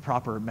disease, although the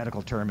proper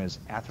medical term is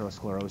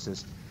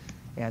atherosclerosis.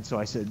 And so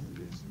I said,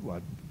 well,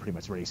 I pretty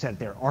much already said it.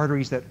 There are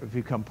arteries that have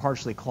become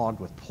partially clogged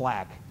with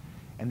plaque.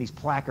 And these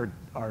plaque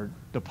are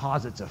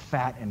deposits of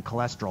fat and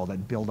cholesterol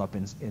that build up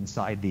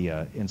inside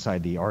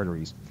the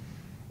arteries.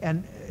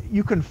 And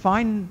you can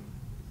find,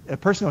 a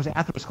person who has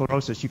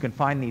atherosclerosis, you can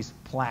find these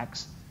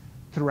plaques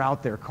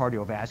throughout their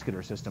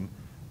cardiovascular system.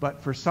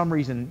 But for some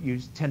reason,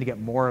 you tend to get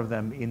more of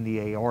them in the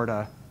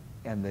aorta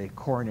and the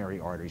coronary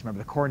arteries. Remember,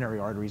 the coronary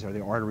arteries are the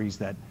arteries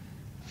that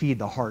feed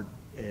the heart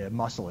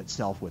muscle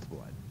itself with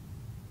blood.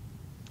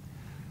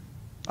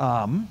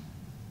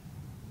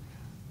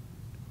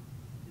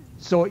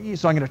 So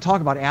I'm going to talk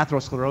about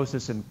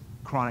atherosclerosis and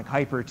chronic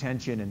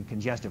hypertension and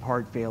congestive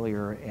heart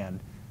failure and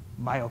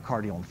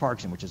myocardial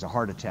infarction, which is a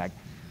heart attack.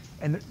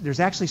 And there's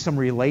actually some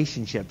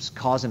relationships,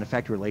 cause and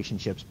effect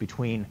relationships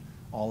between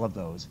all of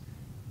those.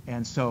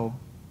 And so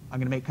I'm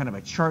going to make kind of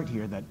a chart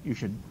here that you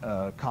should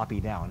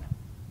copy down.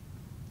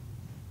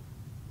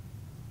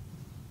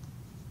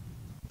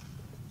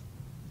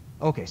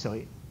 Okay,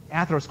 so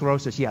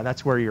atherosclerosis, yeah,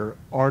 that's where your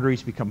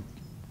arteries become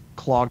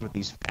clogged with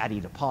these fatty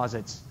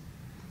deposits.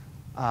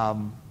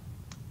 And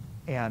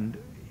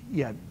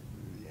yeah,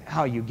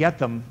 how you get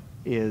them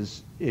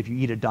is if you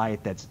eat a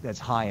diet that's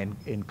high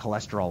in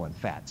cholesterol and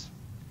fats.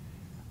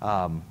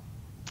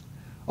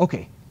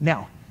 Okay,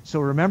 now,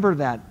 so remember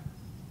that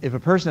if a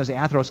person has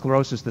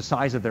atherosclerosis, the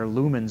size of their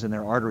lumens in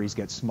their arteries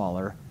gets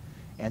smaller,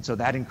 and so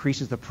that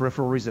increases the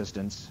peripheral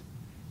resistance,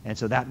 and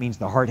so that means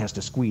the heart has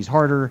to squeeze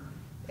harder,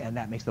 and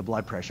that makes the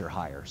blood pressure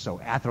higher. So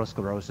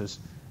atherosclerosis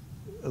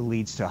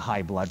leads to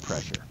high blood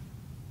pressure.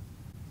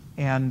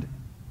 And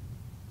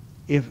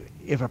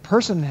if a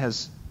person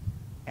has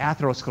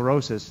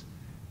atherosclerosis,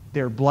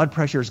 their blood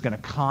pressure is going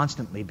to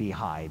constantly be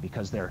high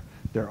because their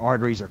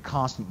arteries are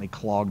constantly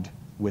clogged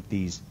with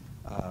these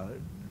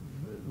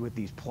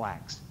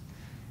plaques.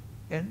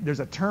 And there's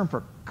a term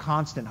for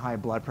constant high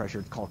blood pressure.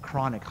 It's called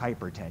chronic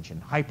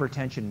hypertension.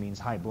 Hypertension means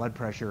high blood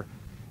pressure,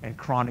 and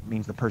chronic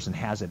means the person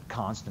has it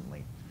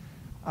constantly.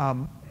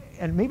 And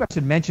maybe I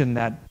should mention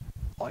that,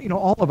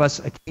 all of us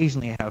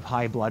occasionally have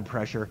high blood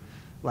pressure.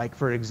 Like,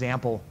 for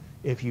example,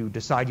 if you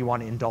decide you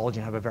want to indulge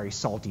and have a very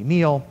salty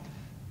meal,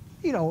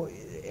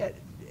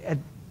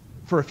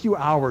 for a few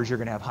hours you're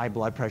going to have high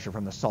blood pressure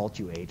from the salt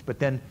you ate, but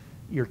then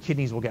your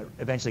kidneys will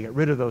eventually get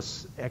rid of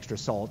those extra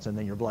salts, and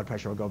then your blood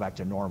pressure will go back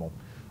to normal.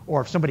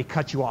 Or if somebody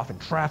cuts you off in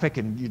traffic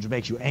and it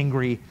makes you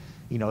angry,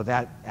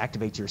 that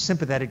activates your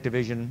sympathetic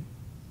division,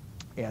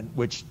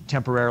 which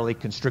temporarily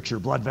constricts your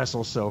blood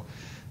vessels. So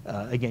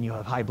again, you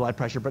have high blood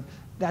pressure, but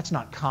that's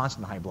not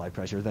constant high blood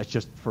pressure. That's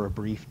just for a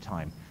brief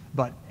time.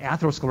 But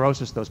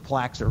atherosclerosis, those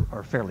plaques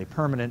are fairly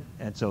permanent,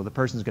 and so the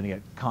person's going to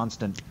get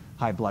constant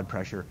high blood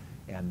pressure,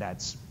 and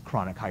that's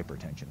chronic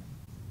hypertension.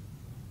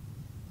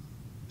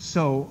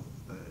 So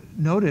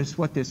notice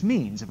what this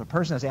means. If a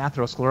person has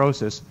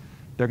atherosclerosis,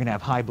 they're going to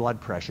have high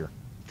blood pressure,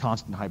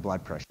 constant high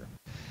blood pressure.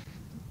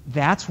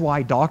 That's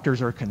why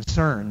doctors are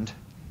concerned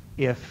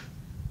if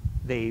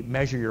they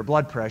measure your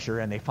blood pressure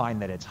and they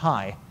find that it's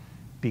high,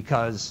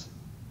 because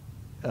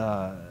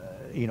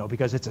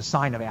because it's a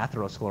sign of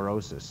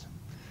atherosclerosis.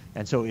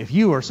 And so if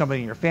you or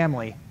somebody in your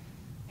family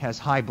has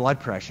high blood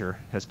pressure,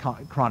 has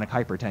chronic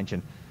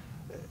hypertension,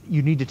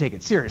 you need to take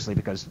it seriously,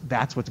 because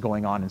that's what's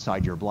going on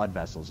inside your blood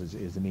vessels, is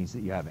it means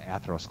that you have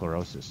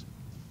atherosclerosis.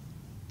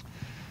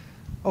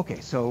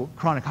 Okay, so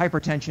chronic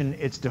hypertension,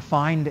 it's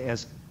defined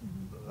as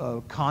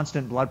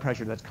constant blood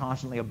pressure that's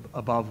constantly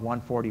above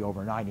 140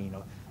 over 90,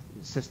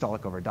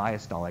 systolic over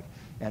diastolic,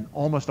 and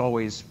almost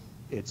always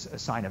it's a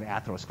sign of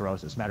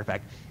atherosclerosis. Matter of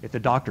fact, if the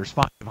doctors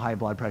find high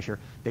blood pressure,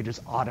 they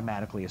just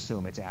automatically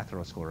assume it's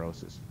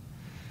atherosclerosis.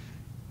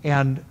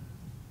 And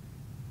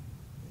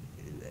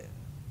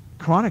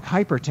chronic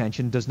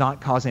hypertension does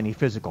not cause any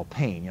physical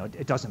pain.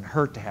 It doesn't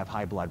hurt to have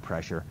high blood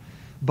pressure,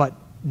 but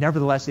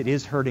nevertheless, it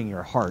is hurting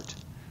your heart.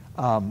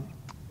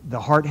 The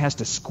heart has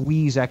to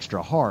squeeze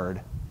extra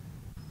hard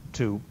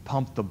to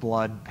pump the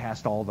blood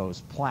past all those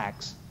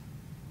plaques,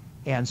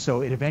 and so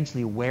it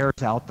eventually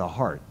wears out the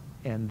heart,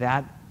 and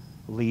that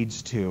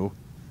leads to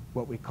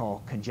what we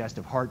call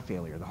congestive heart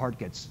failure. The heart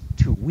gets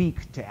too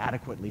weak to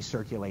adequately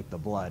circulate the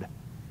blood.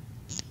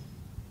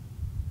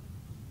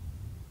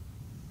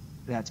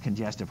 That's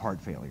congestive heart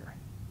failure.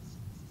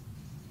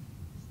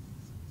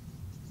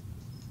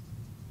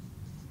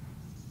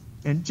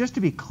 And just to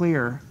be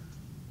clear,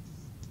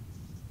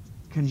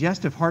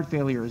 congestive heart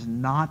failure is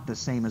not the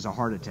same as a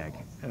heart attack.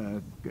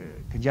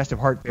 Congestive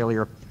heart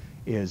failure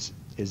is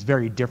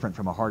very different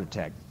from a heart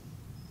attack.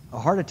 A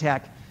heart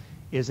attack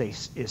is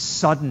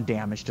sudden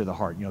damage to the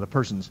heart. The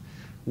person's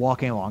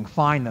walking along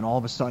fine, then all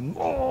of a sudden,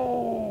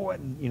 whoa,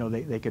 and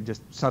they could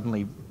just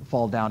suddenly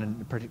fall down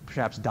and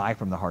perhaps die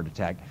from the heart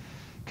attack.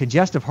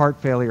 Congestive heart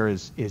failure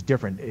is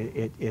different.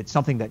 It's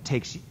something that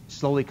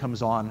slowly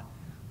comes on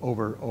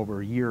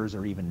over years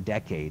or even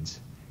decades.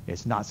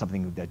 It's not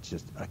something that's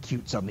just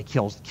acute, suddenly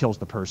kills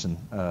the person,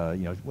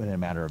 within a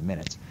matter of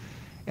minutes.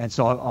 And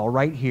so I'll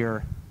write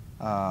here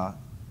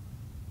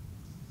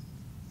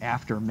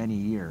after many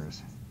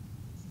years.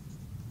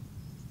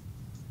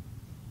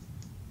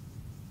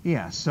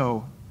 Yeah,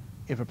 so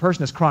if a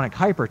person has chronic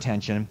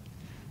hypertension,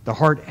 the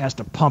heart has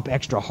to pump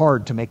extra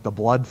hard to make the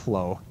blood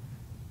flow,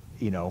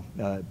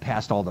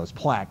 past all those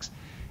plaques.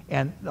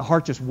 And the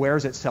heart just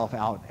wears itself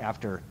out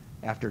after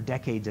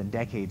decades and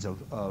decades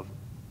of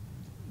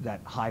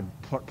that high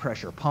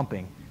pressure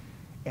pumping.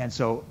 And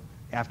so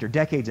after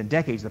decades and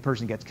decades, the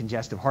person gets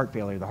congestive heart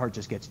failure. The heart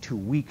just gets too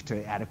weak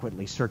to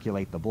adequately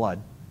circulate the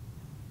blood.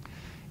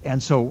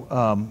 And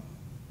so,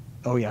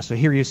 so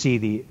here you see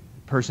the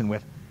person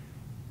with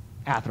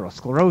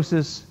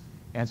atherosclerosis,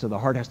 and so the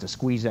heart has to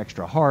squeeze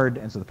extra hard,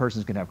 and so the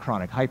person's going to have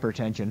chronic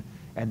hypertension,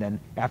 and then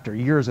after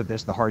years of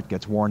this, the heart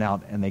gets worn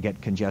out and they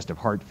get congestive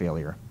heart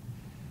failure.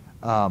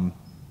 So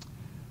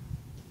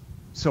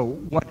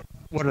what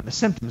are the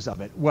symptoms of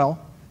it? Well,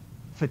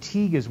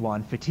 fatigue is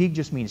one. Fatigue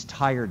just means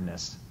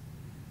tiredness.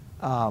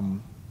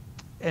 And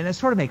it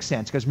sort of makes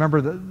sense, because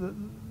remember,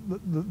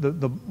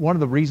 the one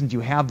of the reasons you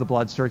have the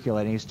blood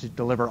circulating is to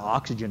deliver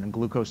oxygen and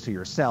glucose to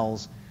your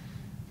cells,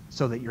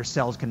 so that your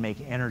cells can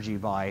make energy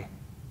by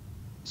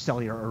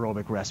cellular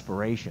aerobic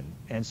respiration.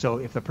 And so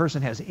if the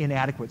person has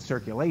inadequate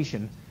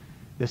circulation,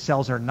 the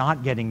cells are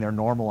not getting their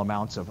normal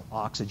amounts of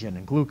oxygen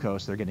and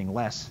glucose, they're getting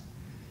less.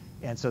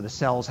 And so the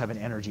cells have an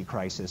energy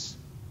crisis,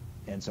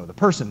 and so the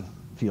person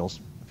feels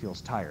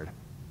tired.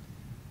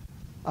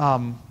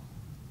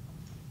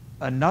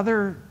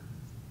 Another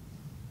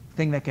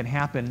thing that can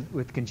happen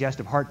with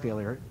congestive heart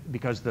failure,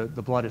 because the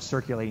blood is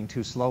circulating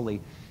too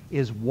slowly,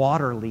 is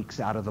water leaks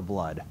out of the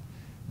blood.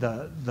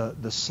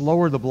 The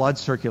slower the blood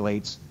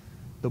circulates,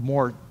 the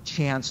more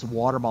chance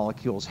water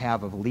molecules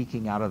have of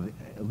leaking out of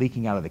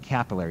the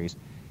capillaries,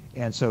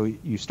 and so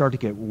you start to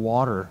get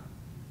water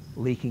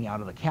leaking out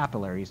of the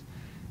capillaries.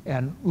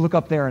 And look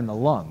up there in the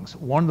lungs.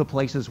 One of the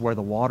places where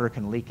the water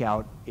can leak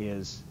out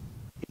is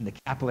in the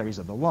capillaries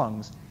of the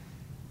lungs.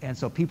 And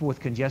so people with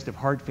congestive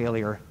heart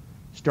failure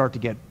start to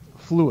get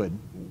fluid,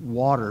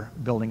 water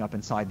building up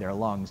inside their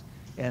lungs,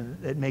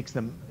 and it makes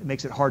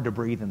it hard to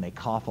breathe, and they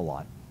cough a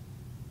lot.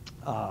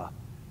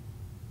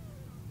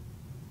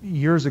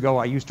 Years ago,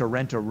 I used to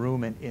rent a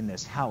room in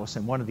this house,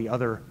 and one of the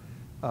other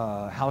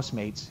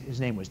housemates, his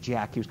name was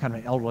Jack. He was kind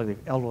of an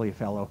elderly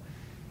fellow,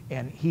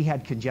 and he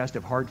had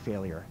congestive heart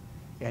failure,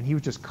 and he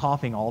was just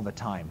coughing all the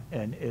time.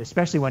 And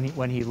especially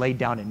when he laid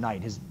down at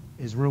night,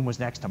 his room was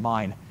next to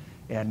mine,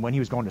 and when he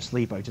was going to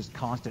sleep, I was just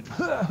constant.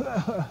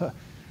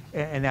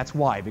 And that's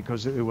why,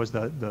 because it was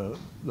the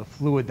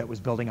fluid that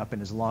was building up in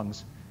his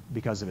lungs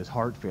because of his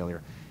heart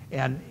failure.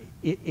 And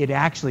it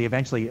actually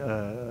eventually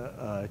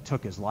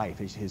took his life.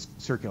 His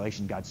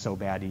circulation got so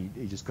bad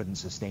he just couldn't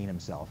sustain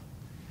himself.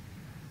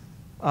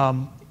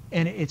 And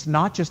it's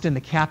not just in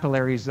the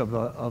capillaries of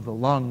the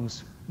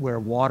lungs where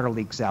water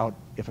leaks out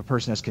if a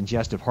person has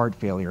congestive heart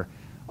failure.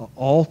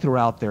 All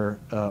throughout their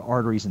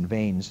arteries and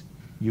veins,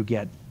 you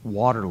get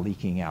water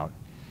leaking out.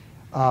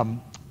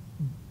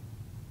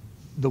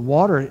 The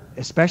water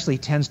especially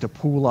tends to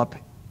pool up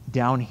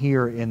down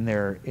here in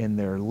their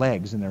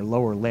legs, in their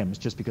lower limbs,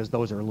 just because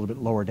those are a little bit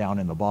lower down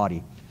in the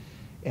body.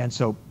 And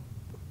so,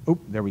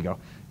 there we go.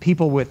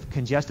 People with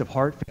congestive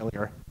heart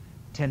failure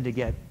tend to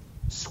get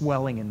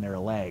swelling in their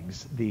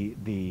legs.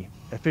 The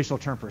official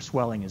term for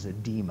swelling is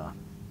edema.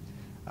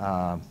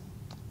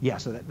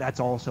 So that's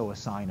also a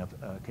sign of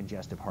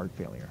congestive heart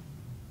failure.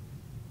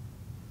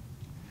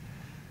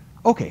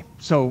 Okay,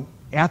 so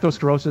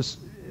atherosclerosis,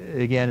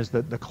 again, is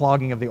the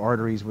clogging of the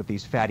arteries with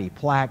these fatty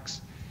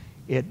plaques.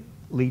 It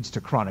leads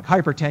to chronic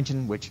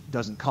hypertension, which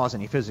doesn't cause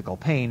any physical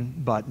pain,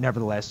 but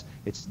nevertheless,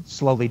 it's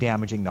slowly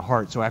damaging the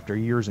heart. So after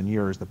years and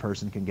years, the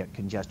person can get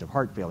congestive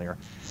heart failure.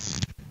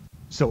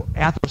 So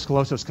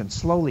atherosclerosis can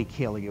slowly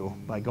kill you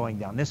by going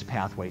down this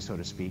pathway, so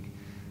to speak.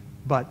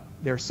 But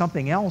there's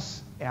something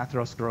else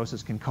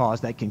atherosclerosis can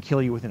cause that can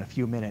kill you within a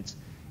few minutes,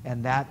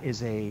 and that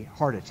is a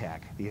heart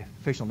attack. The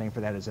official name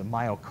for that is a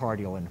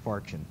myocardial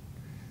infarction.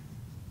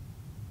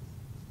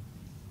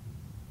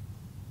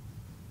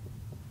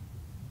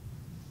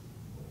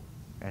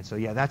 And so,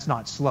 yeah, that's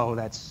not slow.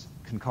 That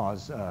can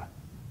cause a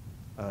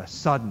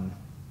sudden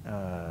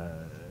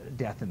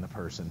death in the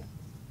person.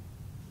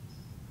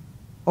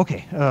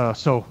 Okay,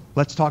 so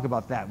let's talk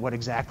about that. What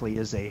exactly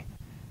is a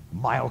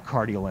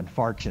myocardial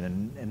infarction,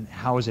 and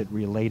how is it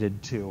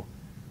related to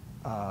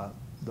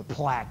the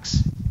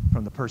plaques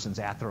from the person's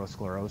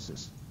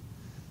atherosclerosis?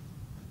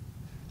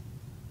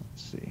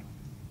 Let's see.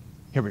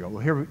 Here we go.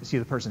 Well, here we see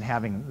the person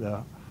having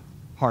the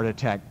heart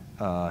attack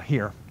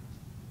here.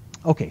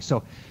 Okay,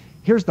 so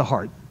here's the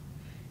heart,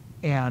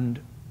 and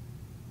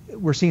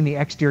we're seeing the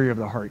exterior of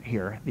the heart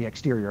here, the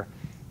exterior.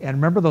 And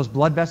remember, those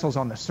blood vessels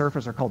on the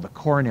surface are called the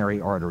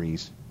coronary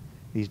arteries.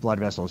 These blood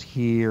vessels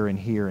here and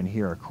here and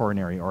here are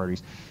coronary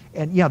arteries.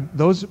 And yeah,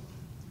 those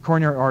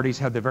coronary arteries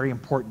have the very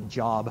important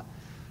job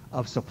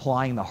of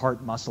supplying the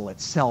heart muscle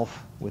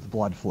itself with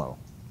blood flow.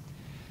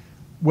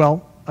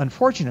 Well,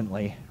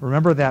 unfortunately,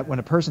 remember that when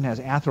a person has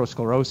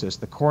atherosclerosis,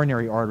 the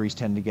coronary arteries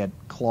tend to get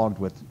clogged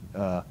with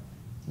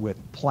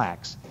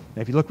plaques.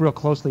 Now, if you look real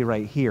closely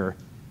right here,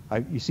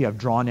 you see I've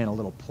drawn in a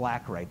little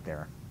plaque right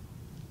there.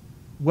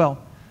 Well,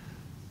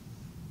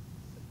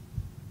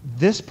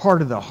 this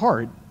part of the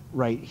heart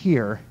right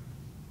here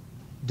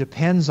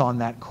depends on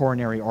that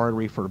coronary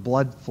artery for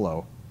blood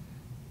flow.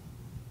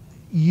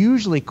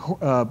 Usually,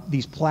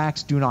 these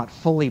plaques do not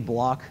fully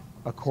block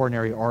a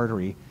coronary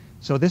artery,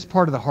 so this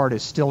part of the heart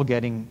is still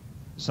getting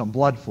some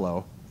blood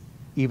flow,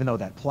 even though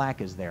that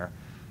plaque is there.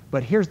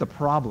 But here's the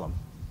problem.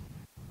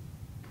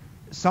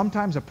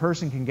 Sometimes a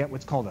person can get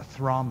what's called a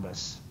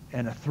thrombus,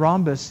 and a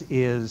thrombus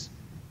is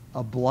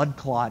a blood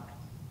clot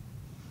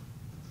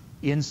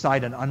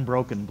inside an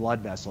unbroken blood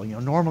vessel. You know,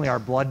 normally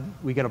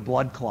we get a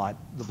blood clot,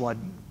 the blood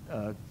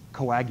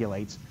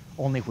coagulates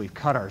only if we've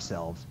cut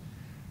ourselves.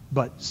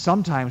 But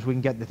sometimes we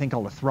can get the thing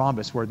called a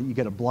thrombus, where you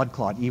get a blood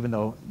clot even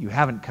though you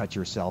haven't cut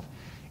yourself.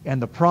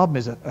 And the problem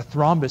is a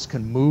thrombus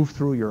can move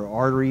through your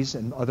arteries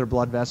and other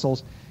blood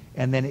vessels,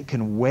 and then it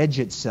can wedge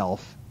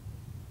itself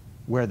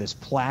where this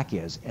plaque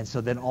is, and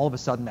so then all of a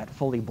sudden that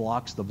fully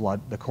blocks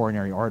the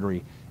coronary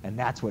artery, and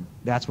that's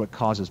what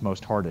causes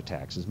most heart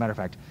attacks. As a matter of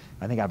fact,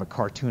 I think I have a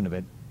cartoon of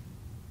it.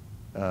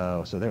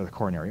 So there are the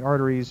coronary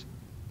arteries.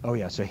 Oh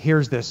yeah, so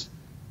here's this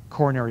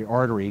coronary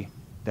artery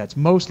that's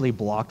mostly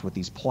blocked with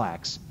these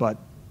plaques, but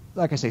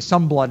like I say,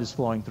 some blood is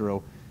flowing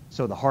through,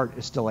 so the heart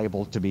is still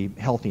able to be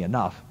healthy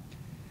enough.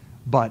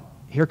 But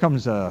here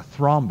comes a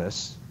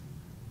thrombus,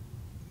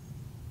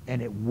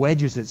 and it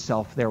wedges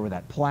itself there where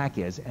that plaque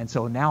is. And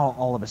so now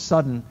all of a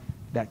sudden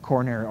that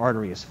coronary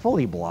artery is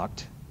fully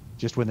blocked.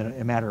 Just within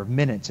a matter of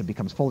minutes it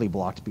becomes fully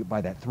blocked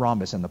by that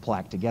thrombus and the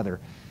plaque together.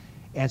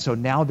 And so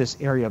now this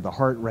area of the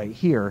heart right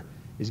here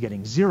is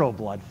getting zero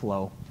blood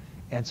flow.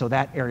 And so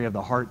that area of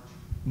the heart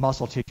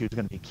muscle tissue is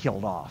going to be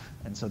killed off.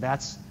 And so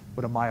that's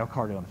what a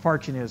myocardial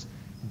infarction is: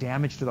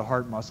 damage to the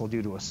heart muscle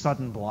due to a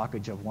sudden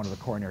blockage of one of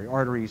the coronary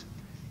arteries.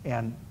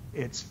 And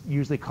it's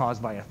usually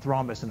caused by a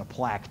thrombus and a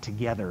plaque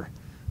together,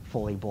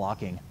 fully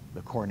blocking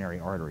the coronary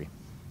artery.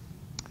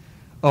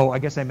 Oh, I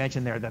guess I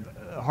mentioned there that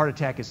a heart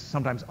attack is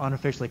sometimes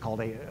unofficially called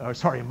a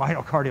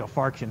myocardial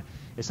infarction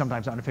is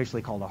sometimes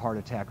unofficially called a heart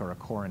attack or a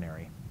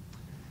coronary.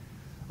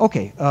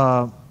 Okay,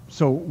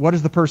 so what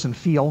does the person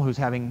feel who's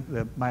having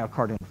the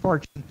myocardial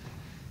infarction?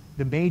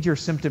 The major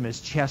symptom is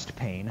chest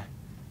pain,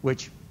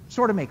 which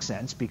sort of makes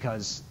sense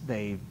because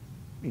their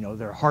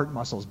heart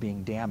muscles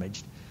being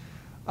damaged.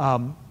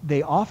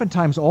 They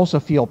oftentimes also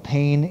feel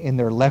pain in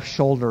their left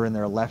shoulder and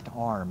their left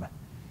arm.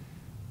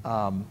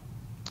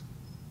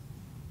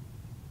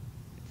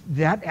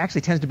 That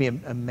actually tends to be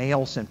a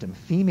male symptom.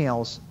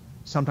 Females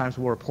sometimes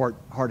will report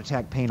heart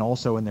attack pain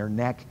also in their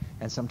neck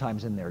and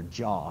sometimes in their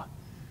jaw.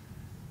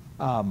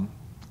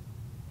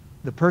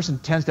 The person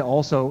tends to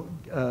also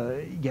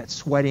get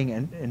sweating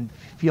and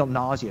feel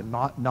nausea.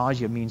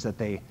 Nausea means that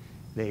they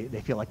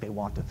feel like they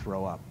want to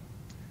throw up.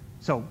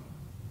 So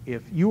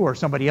if you or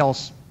somebody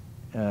else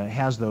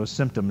has those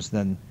symptoms,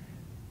 then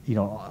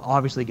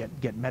obviously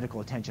get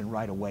medical attention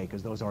right away,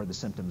 because those are the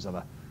symptoms of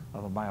a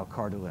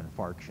myocardial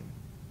infarction.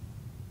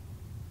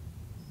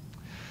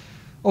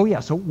 Oh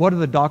yeah, so what do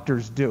the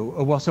doctors do?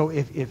 Well, so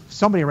if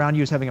somebody around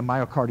you is having a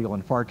myocardial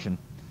infarction,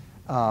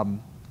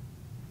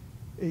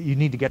 you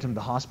need to get them to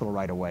the hospital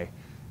right away.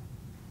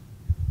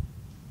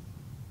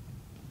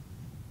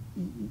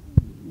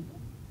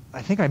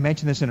 I think I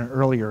mentioned this in an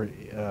earlier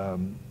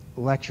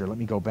lecture. Let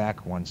me go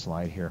back one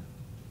slide here.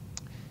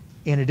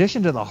 In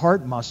addition to the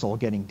heart muscle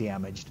getting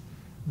damaged,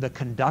 the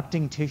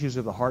conducting tissues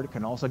of the heart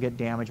can also get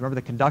damaged. Remember,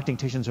 the conducting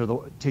tissues are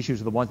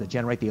the ones that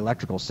generate the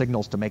electrical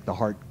signals to make the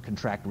heart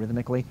contract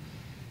rhythmically.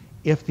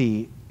 If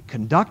the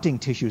conducting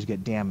tissues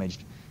get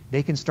damaged,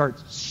 they can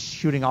start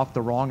shooting off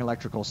the wrong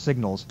electrical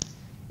signals,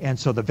 and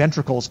so the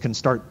ventricles can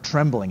start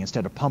trembling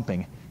instead of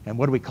pumping. And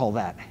what do we call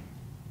that?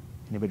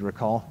 Anybody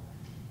recall?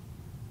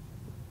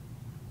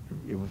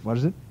 What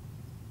is it?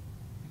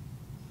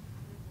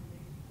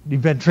 The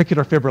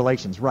ventricular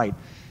fibrillations, right.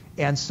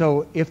 And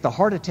so if the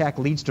heart attack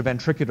leads to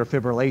ventricular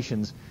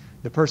fibrillations,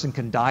 the person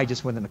can die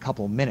just within a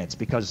couple of minutes,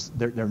 because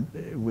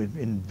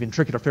in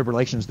ventricular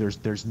fibrillations,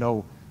 there's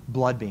no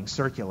blood being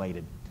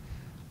circulated.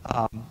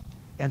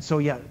 And so,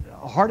 yeah,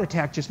 a heart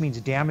attack just means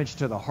damage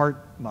to the heart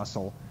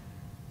muscle,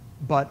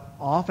 but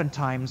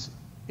oftentimes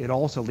it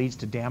also leads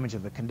to damage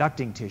of the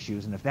conducting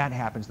tissues, and if that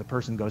happens, the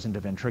person goes into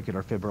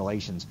ventricular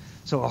fibrillations.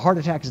 So a heart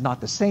attack is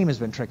not the same as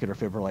ventricular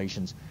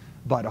fibrillations,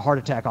 but a heart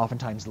attack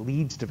oftentimes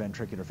leads to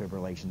ventricular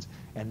fibrillations,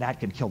 and that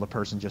can kill the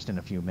person just in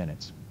a few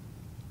minutes.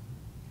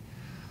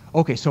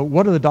 Okay, so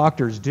what do the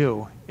doctors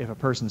do if a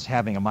person's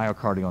having a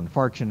myocardial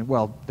infarction?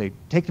 Well, they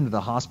take them to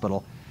the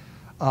hospital.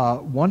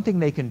 One thing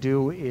they can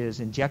do is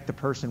inject the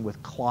person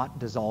with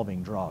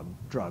clot-dissolving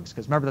drugs,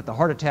 because remember that the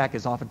heart attack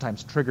is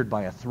oftentimes triggered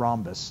by a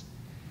thrombus,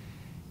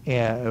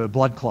 a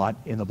blood clot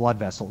in the blood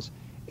vessels.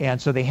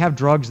 And so they have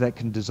drugs that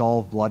can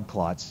dissolve blood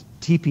clots.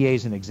 TPA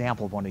is an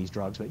example of one of these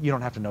drugs, but you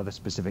don't have to know the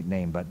specific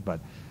name. But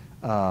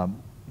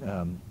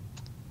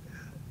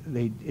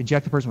they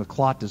inject the person with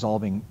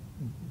clot-dissolving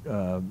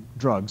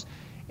drugs.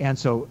 And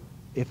so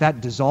if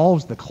that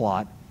dissolves the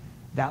clot,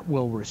 that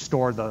will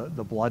restore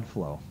the blood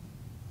flow.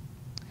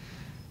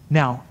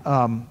 Now,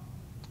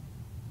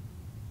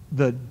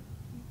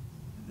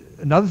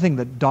 another thing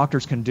that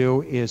doctors can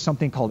do is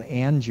something called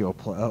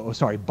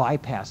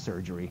bypass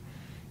surgery.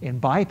 In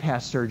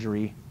bypass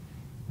surgery,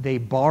 they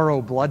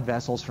borrow blood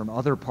vessels from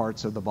other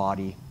parts of the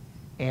body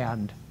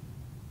and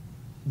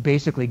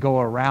basically go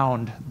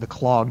around the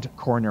clogged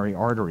coronary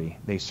artery.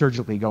 They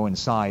surgically go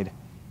inside,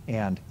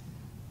 and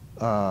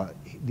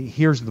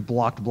here's the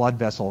blocked blood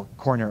vessel,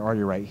 coronary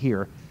artery right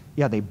here.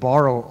 Yeah, they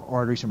borrow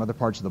arteries from other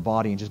parts of the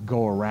body and just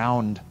go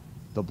around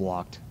the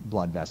blocked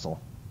blood vessel.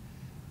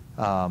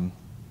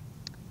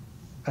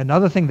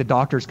 Another thing the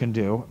doctors can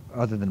do,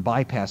 other than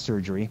bypass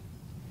surgery,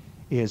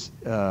 is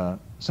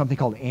something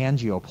called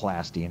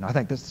angioplasty, and I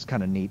think this is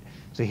kind of neat.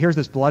 So here's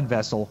this blood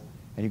vessel,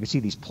 and you can see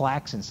these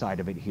plaques inside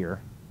of it here.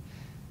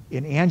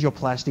 In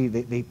angioplasty,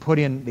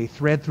 they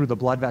thread through the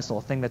blood vessel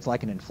a thing that's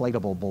like an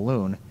inflatable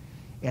balloon,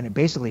 and it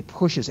basically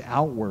pushes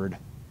outward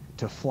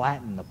to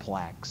flatten the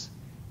plaques,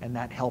 and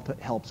that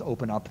helps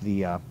open up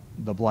the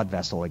blood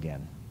vessel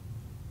again.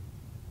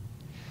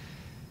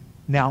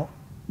 Now,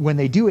 when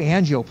they do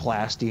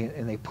angioplasty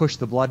and they push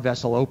the blood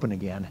vessel open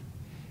again,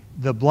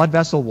 the blood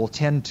vessel will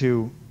tend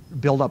to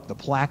build up the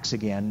plaques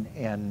again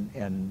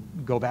and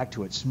go back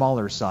to its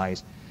smaller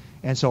size.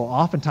 And so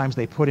oftentimes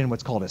they put in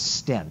what's called a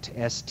stent,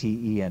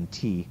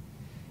 S-T-E-N-T.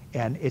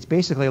 And it's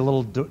basically a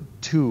little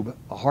tube,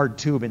 a hard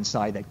tube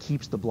inside that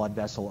keeps the blood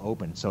vessel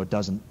open so it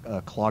doesn't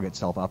clog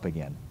itself up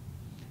again.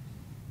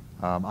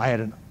 I had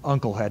an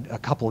uncle had a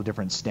couple of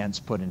different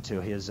stents put into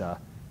his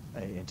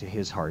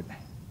heart.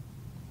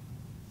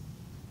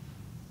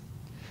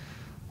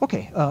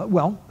 Okay,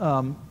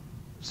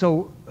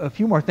 so a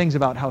few more things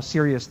about how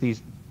serious these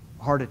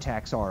heart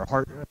attacks are.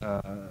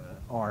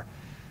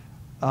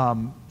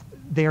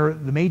 They're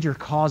the major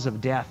cause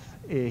of death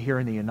here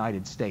in the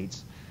United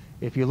States.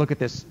 If you look at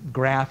this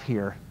graph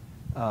here,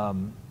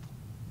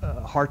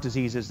 heart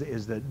disease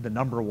is the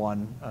number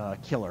one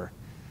killer.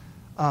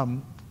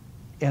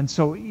 And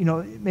so,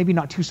 maybe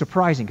not too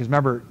surprising, because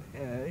remember,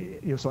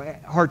 so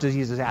heart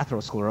disease is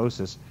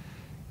atherosclerosis.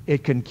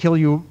 It can kill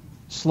you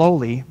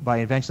slowly by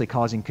eventually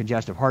causing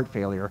congestive heart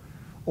failure,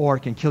 or it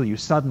can kill you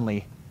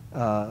suddenly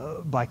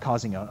by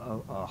causing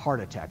a heart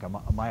attack, a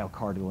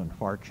myocardial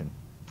infarction.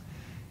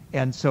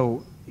 And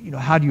so,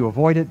 how do you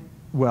avoid it?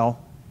 Well,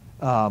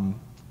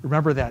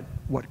 remember that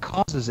what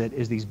causes it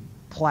is these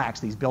plaques,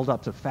 these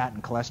buildups of fat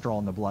and cholesterol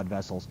in the blood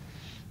vessels.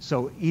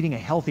 So eating a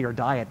healthier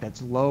diet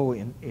that's low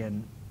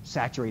in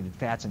saturated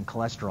fats and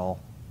cholesterol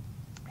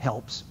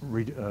helps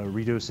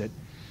reduce it.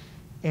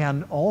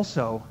 And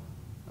also,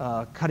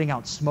 cutting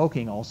out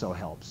smoking also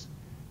helps.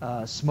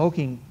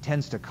 Smoking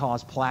tends to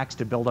cause plaques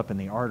to build up in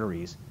the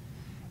arteries.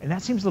 And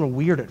that seems a little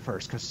weird at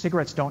first, because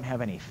cigarettes don't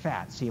have any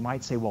fat. So you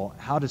might say, well,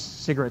 how does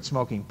cigarette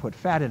smoking put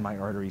fat in my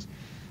arteries?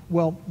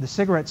 Well, the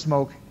cigarette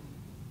smoke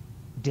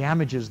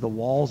damages the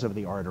walls of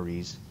the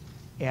arteries,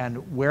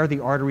 and where the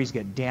arteries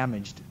get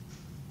damaged,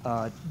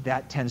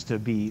 that tends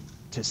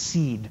to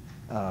seed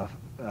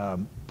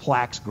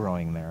plaques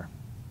growing there.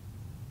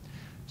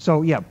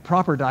 So yeah,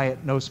 proper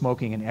diet, no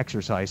smoking, and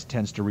exercise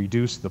tends to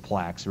reduce the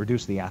plaques,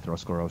 reduce the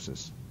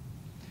atherosclerosis.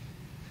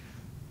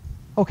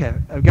 Okay,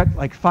 I've got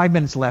like 5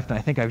 minutes left, and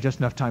I think I have just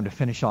enough time to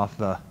finish off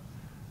the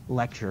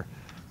lecture.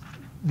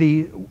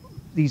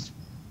 These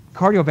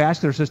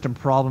cardiovascular system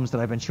problems that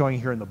I've been showing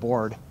here in the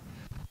board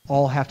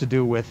all have to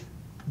do with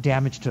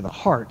damage to the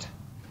heart.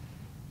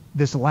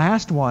 This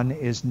last one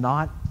is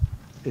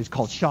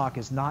called shock,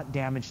 is not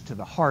damage to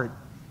the heart.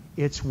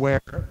 It's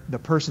where the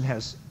person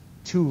has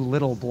too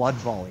little blood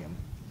volume.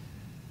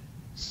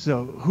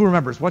 So who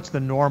remembers, what's the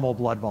normal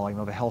blood volume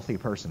of a healthy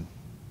person?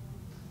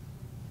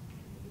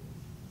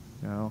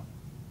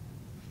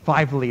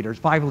 5 liters.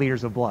 5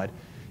 liters of blood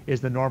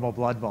is the normal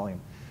blood volume.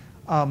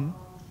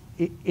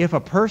 If a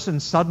person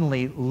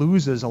suddenly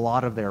loses a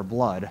lot of their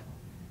blood,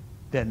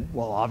 then,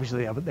 well,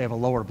 obviously they have a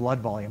lower blood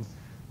volume,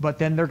 but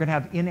then they're going to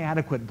have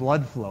inadequate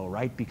blood flow,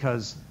 right?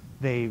 Because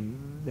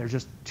there's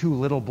just too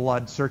little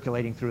blood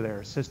circulating through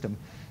their system.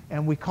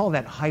 And we call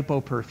that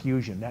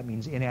hypoperfusion. That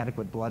means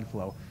inadequate blood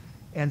flow.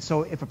 And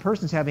so if a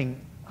person's having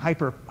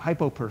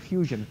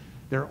hypoperfusion,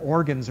 their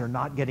organs are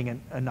not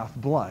getting enough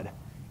blood.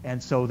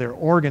 And so their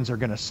organs are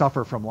going to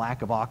suffer from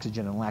lack of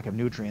oxygen and lack of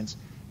nutrients,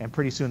 and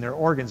pretty soon their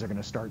organs are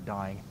going to start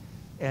dying.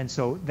 And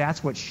so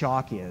that's what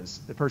shock is.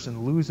 The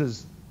person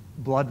loses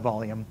blood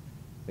volume,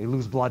 they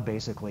lose blood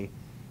basically,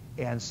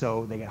 and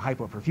so they get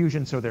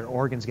hypoperfusion, so their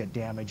organs get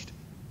damaged,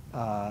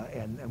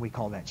 and we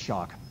call that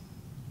shock.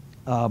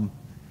 What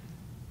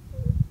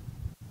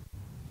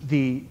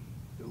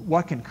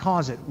can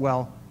cause it?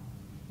 Well,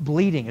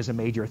 bleeding is a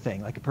major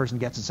thing. Like a person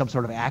gets in some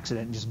sort of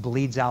accident and just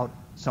bleeds out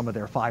some of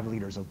their 5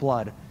 liters of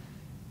blood.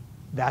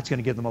 That's going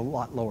to give them a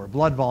lot lower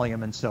blood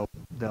volume, and so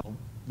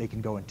they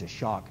can go into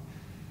shock.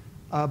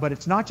 But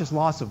it's not just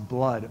loss of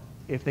blood.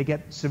 If they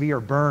get severe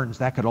burns,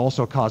 that could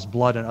also cause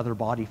blood and other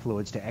body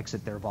fluids to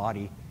exit their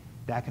body.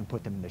 That can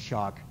put them into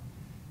shock.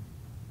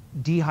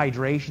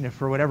 Dehydration, if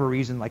for whatever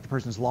reason, like the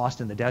person's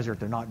lost in the desert,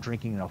 they're not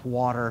drinking enough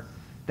water,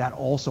 that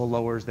also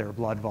lowers their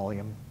blood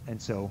volume,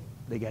 and so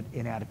they get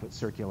inadequate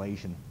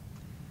circulation.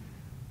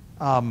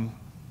 And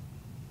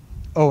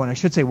I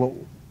should say, well,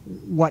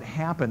 what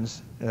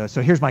happens,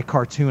 so here's my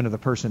cartoon of the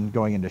person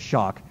going into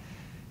shock.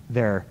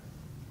 Their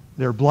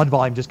blood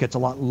volume just gets a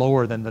lot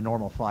lower than the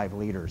normal 5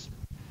 liters.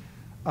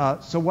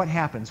 So what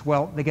happens?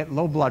 Well, they get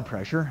low blood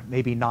pressure,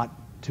 maybe not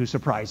too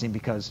surprising,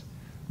 because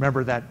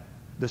remember that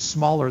the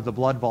smaller the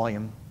blood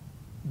volume,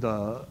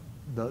 the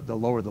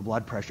lower the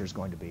blood pressure is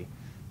going to be.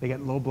 They get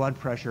low blood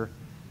pressure.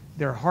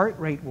 Their heart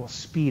rate will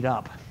speed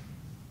up.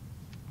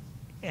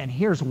 And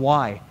here's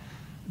why.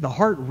 The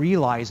heart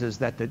realizes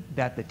that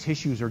the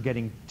tissues are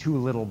getting too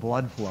little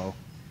blood flow.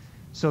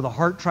 So the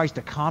heart tries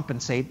to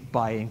compensate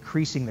by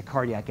increasing the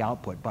cardiac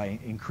output, by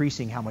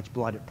increasing how much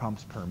blood it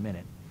pumps per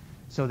minute.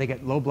 So they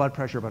get low blood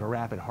pressure but a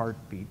rapid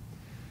heartbeat.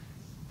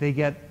 They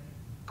get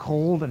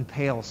cold and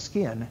pale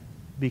skin,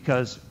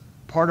 because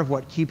part of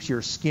what keeps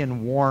your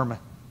skin warm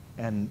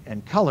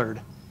and colored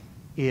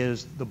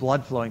is the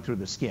blood flowing through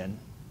the skin.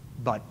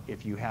 But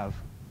if you have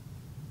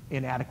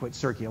inadequate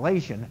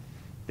circulation,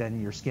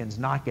 then your skin's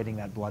not getting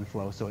that blood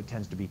flow, so it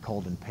tends to be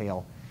cold and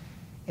pale.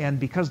 And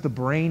because the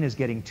brain is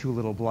getting too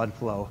little blood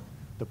flow,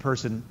 the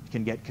person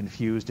can get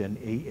confused and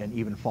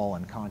even fall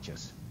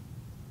unconscious.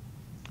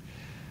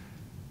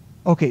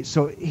 Okay,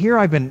 so here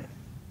I've been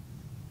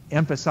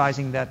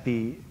emphasizing that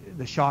the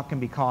shock can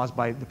be caused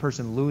by the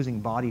person losing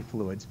body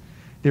fluids.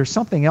 There's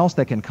something else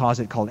that can cause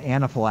it called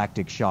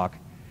anaphylactic shock,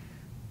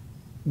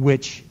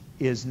 which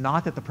is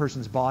not that the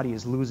person's body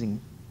is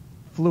losing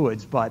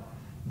fluids, but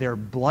their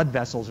blood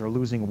vessels are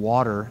losing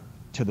water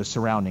to the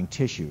surrounding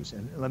tissues.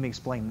 And let me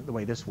explain the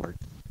way this works.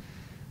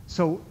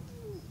 So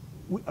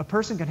a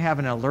person can have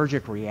an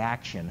allergic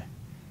reaction,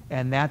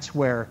 and that's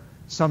where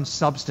some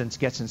substance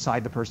gets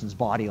inside the person's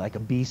body, like a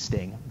bee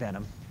sting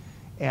venom,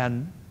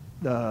 and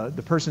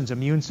the person's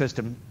immune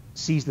system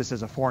sees this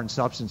as a foreign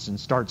substance and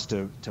starts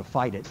to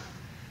fight it.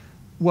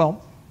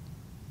 Well,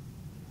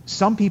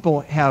 some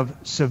people have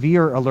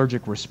severe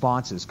allergic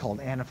responses called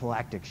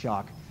anaphylactic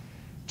shock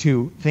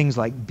to things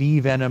like bee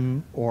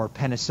venom or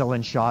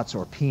penicillin shots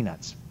or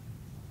peanuts.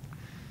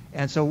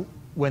 And so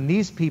when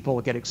these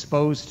people get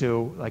exposed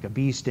to like a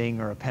bee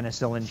sting or a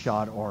penicillin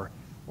shot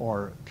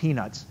or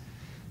peanuts,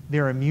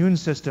 their immune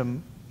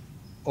system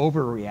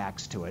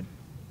overreacts to it.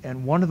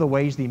 And one of the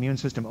ways the immune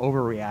system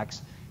overreacts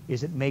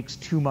is it makes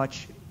too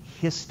much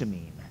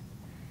histamine.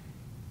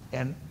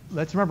 And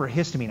let's remember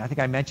histamine. I think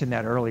I mentioned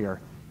that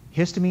earlier.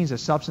 Histamine is a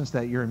substance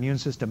that your immune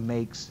system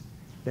makes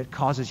that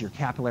causes your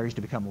capillaries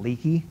to become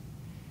leaky.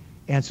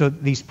 And so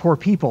these poor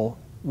people,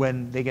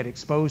 when they get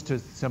exposed to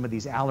some of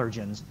these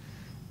allergens,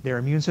 their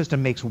immune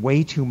system makes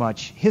way too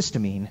much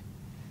histamine,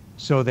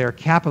 so their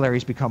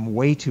capillaries become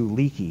way too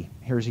leaky.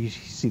 Here's you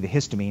see the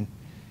histamine.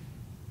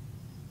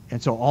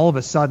 And so all of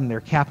a sudden their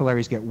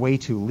capillaries get way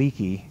too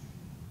leaky.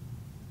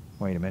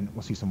 Wait a minute,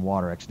 we'll see some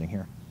water exiting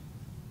here.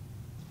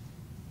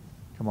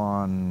 Come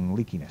on,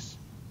 leakiness.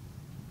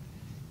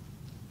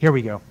 Here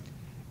we go.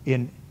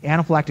 In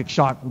anaphylactic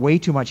shock, way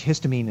too much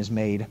histamine is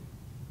made.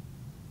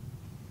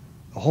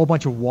 A whole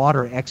bunch of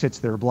water exits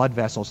their blood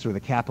vessels through the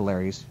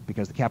capillaries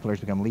because the capillaries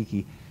become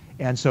leaky.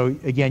 And so,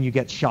 again, you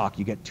get shock.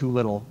 You get too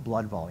little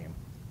blood volume.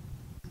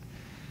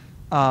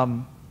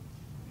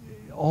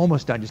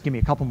 Almost done. Just give me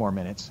a couple more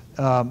minutes.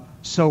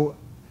 So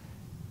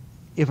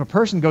if a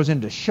person goes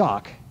into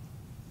shock,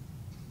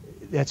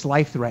 that's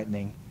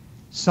life-threatening.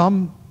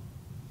 Some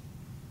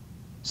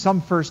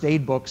first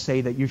aid books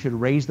say that you should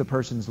raise the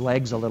person's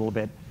legs a little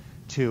bit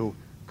to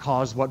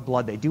cause what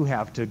blood they do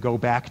have to go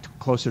back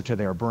closer to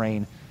their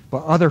brain.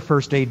 But other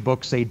first aid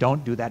books say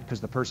don't do that because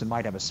the person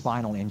might have a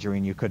spinal injury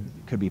and you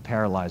could be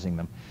paralyzing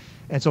them.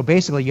 And so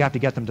basically you have to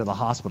get them to the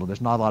hospital.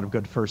 There's not a lot of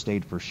good first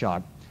aid for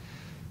shock.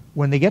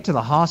 When they get to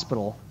the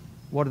hospital,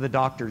 what do the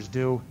doctors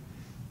do?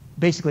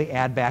 Basically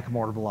add back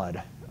more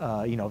blood.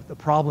 The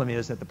problem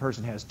is that the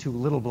person has too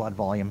little blood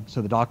volume,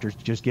 so the doctors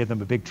just give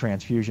them a big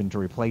transfusion to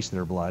replace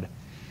their blood.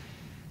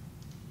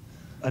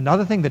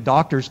 Another thing the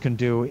doctors can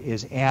do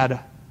is add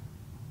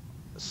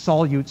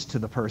solutes to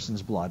the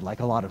person's blood,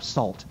 like a lot of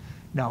salt.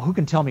 Now, who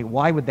can tell me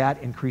why would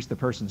that increase the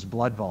person's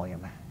blood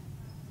volume?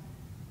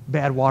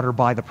 Bad water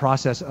by the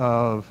process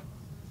of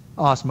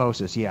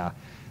osmosis, yeah.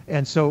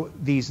 And so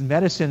these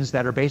medicines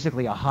that are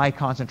basically a high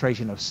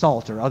concentration of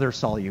salt or other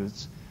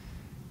solutes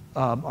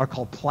are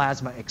called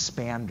plasma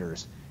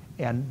expanders.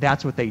 And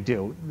that's what they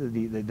do.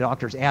 The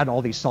doctors add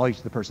all these solutes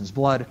to the person's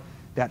blood.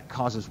 That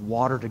causes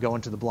water to go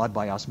into the blood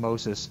by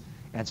osmosis.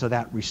 And so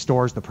that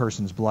restores the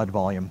person's blood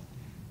volume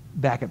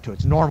back up to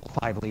its normal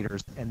 5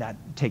 liters, and that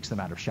takes them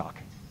out of shock.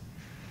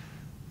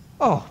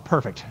 Oh,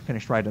 perfect.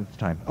 Finished right at the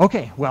time.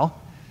 Okay, well,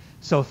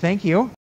 so thank you.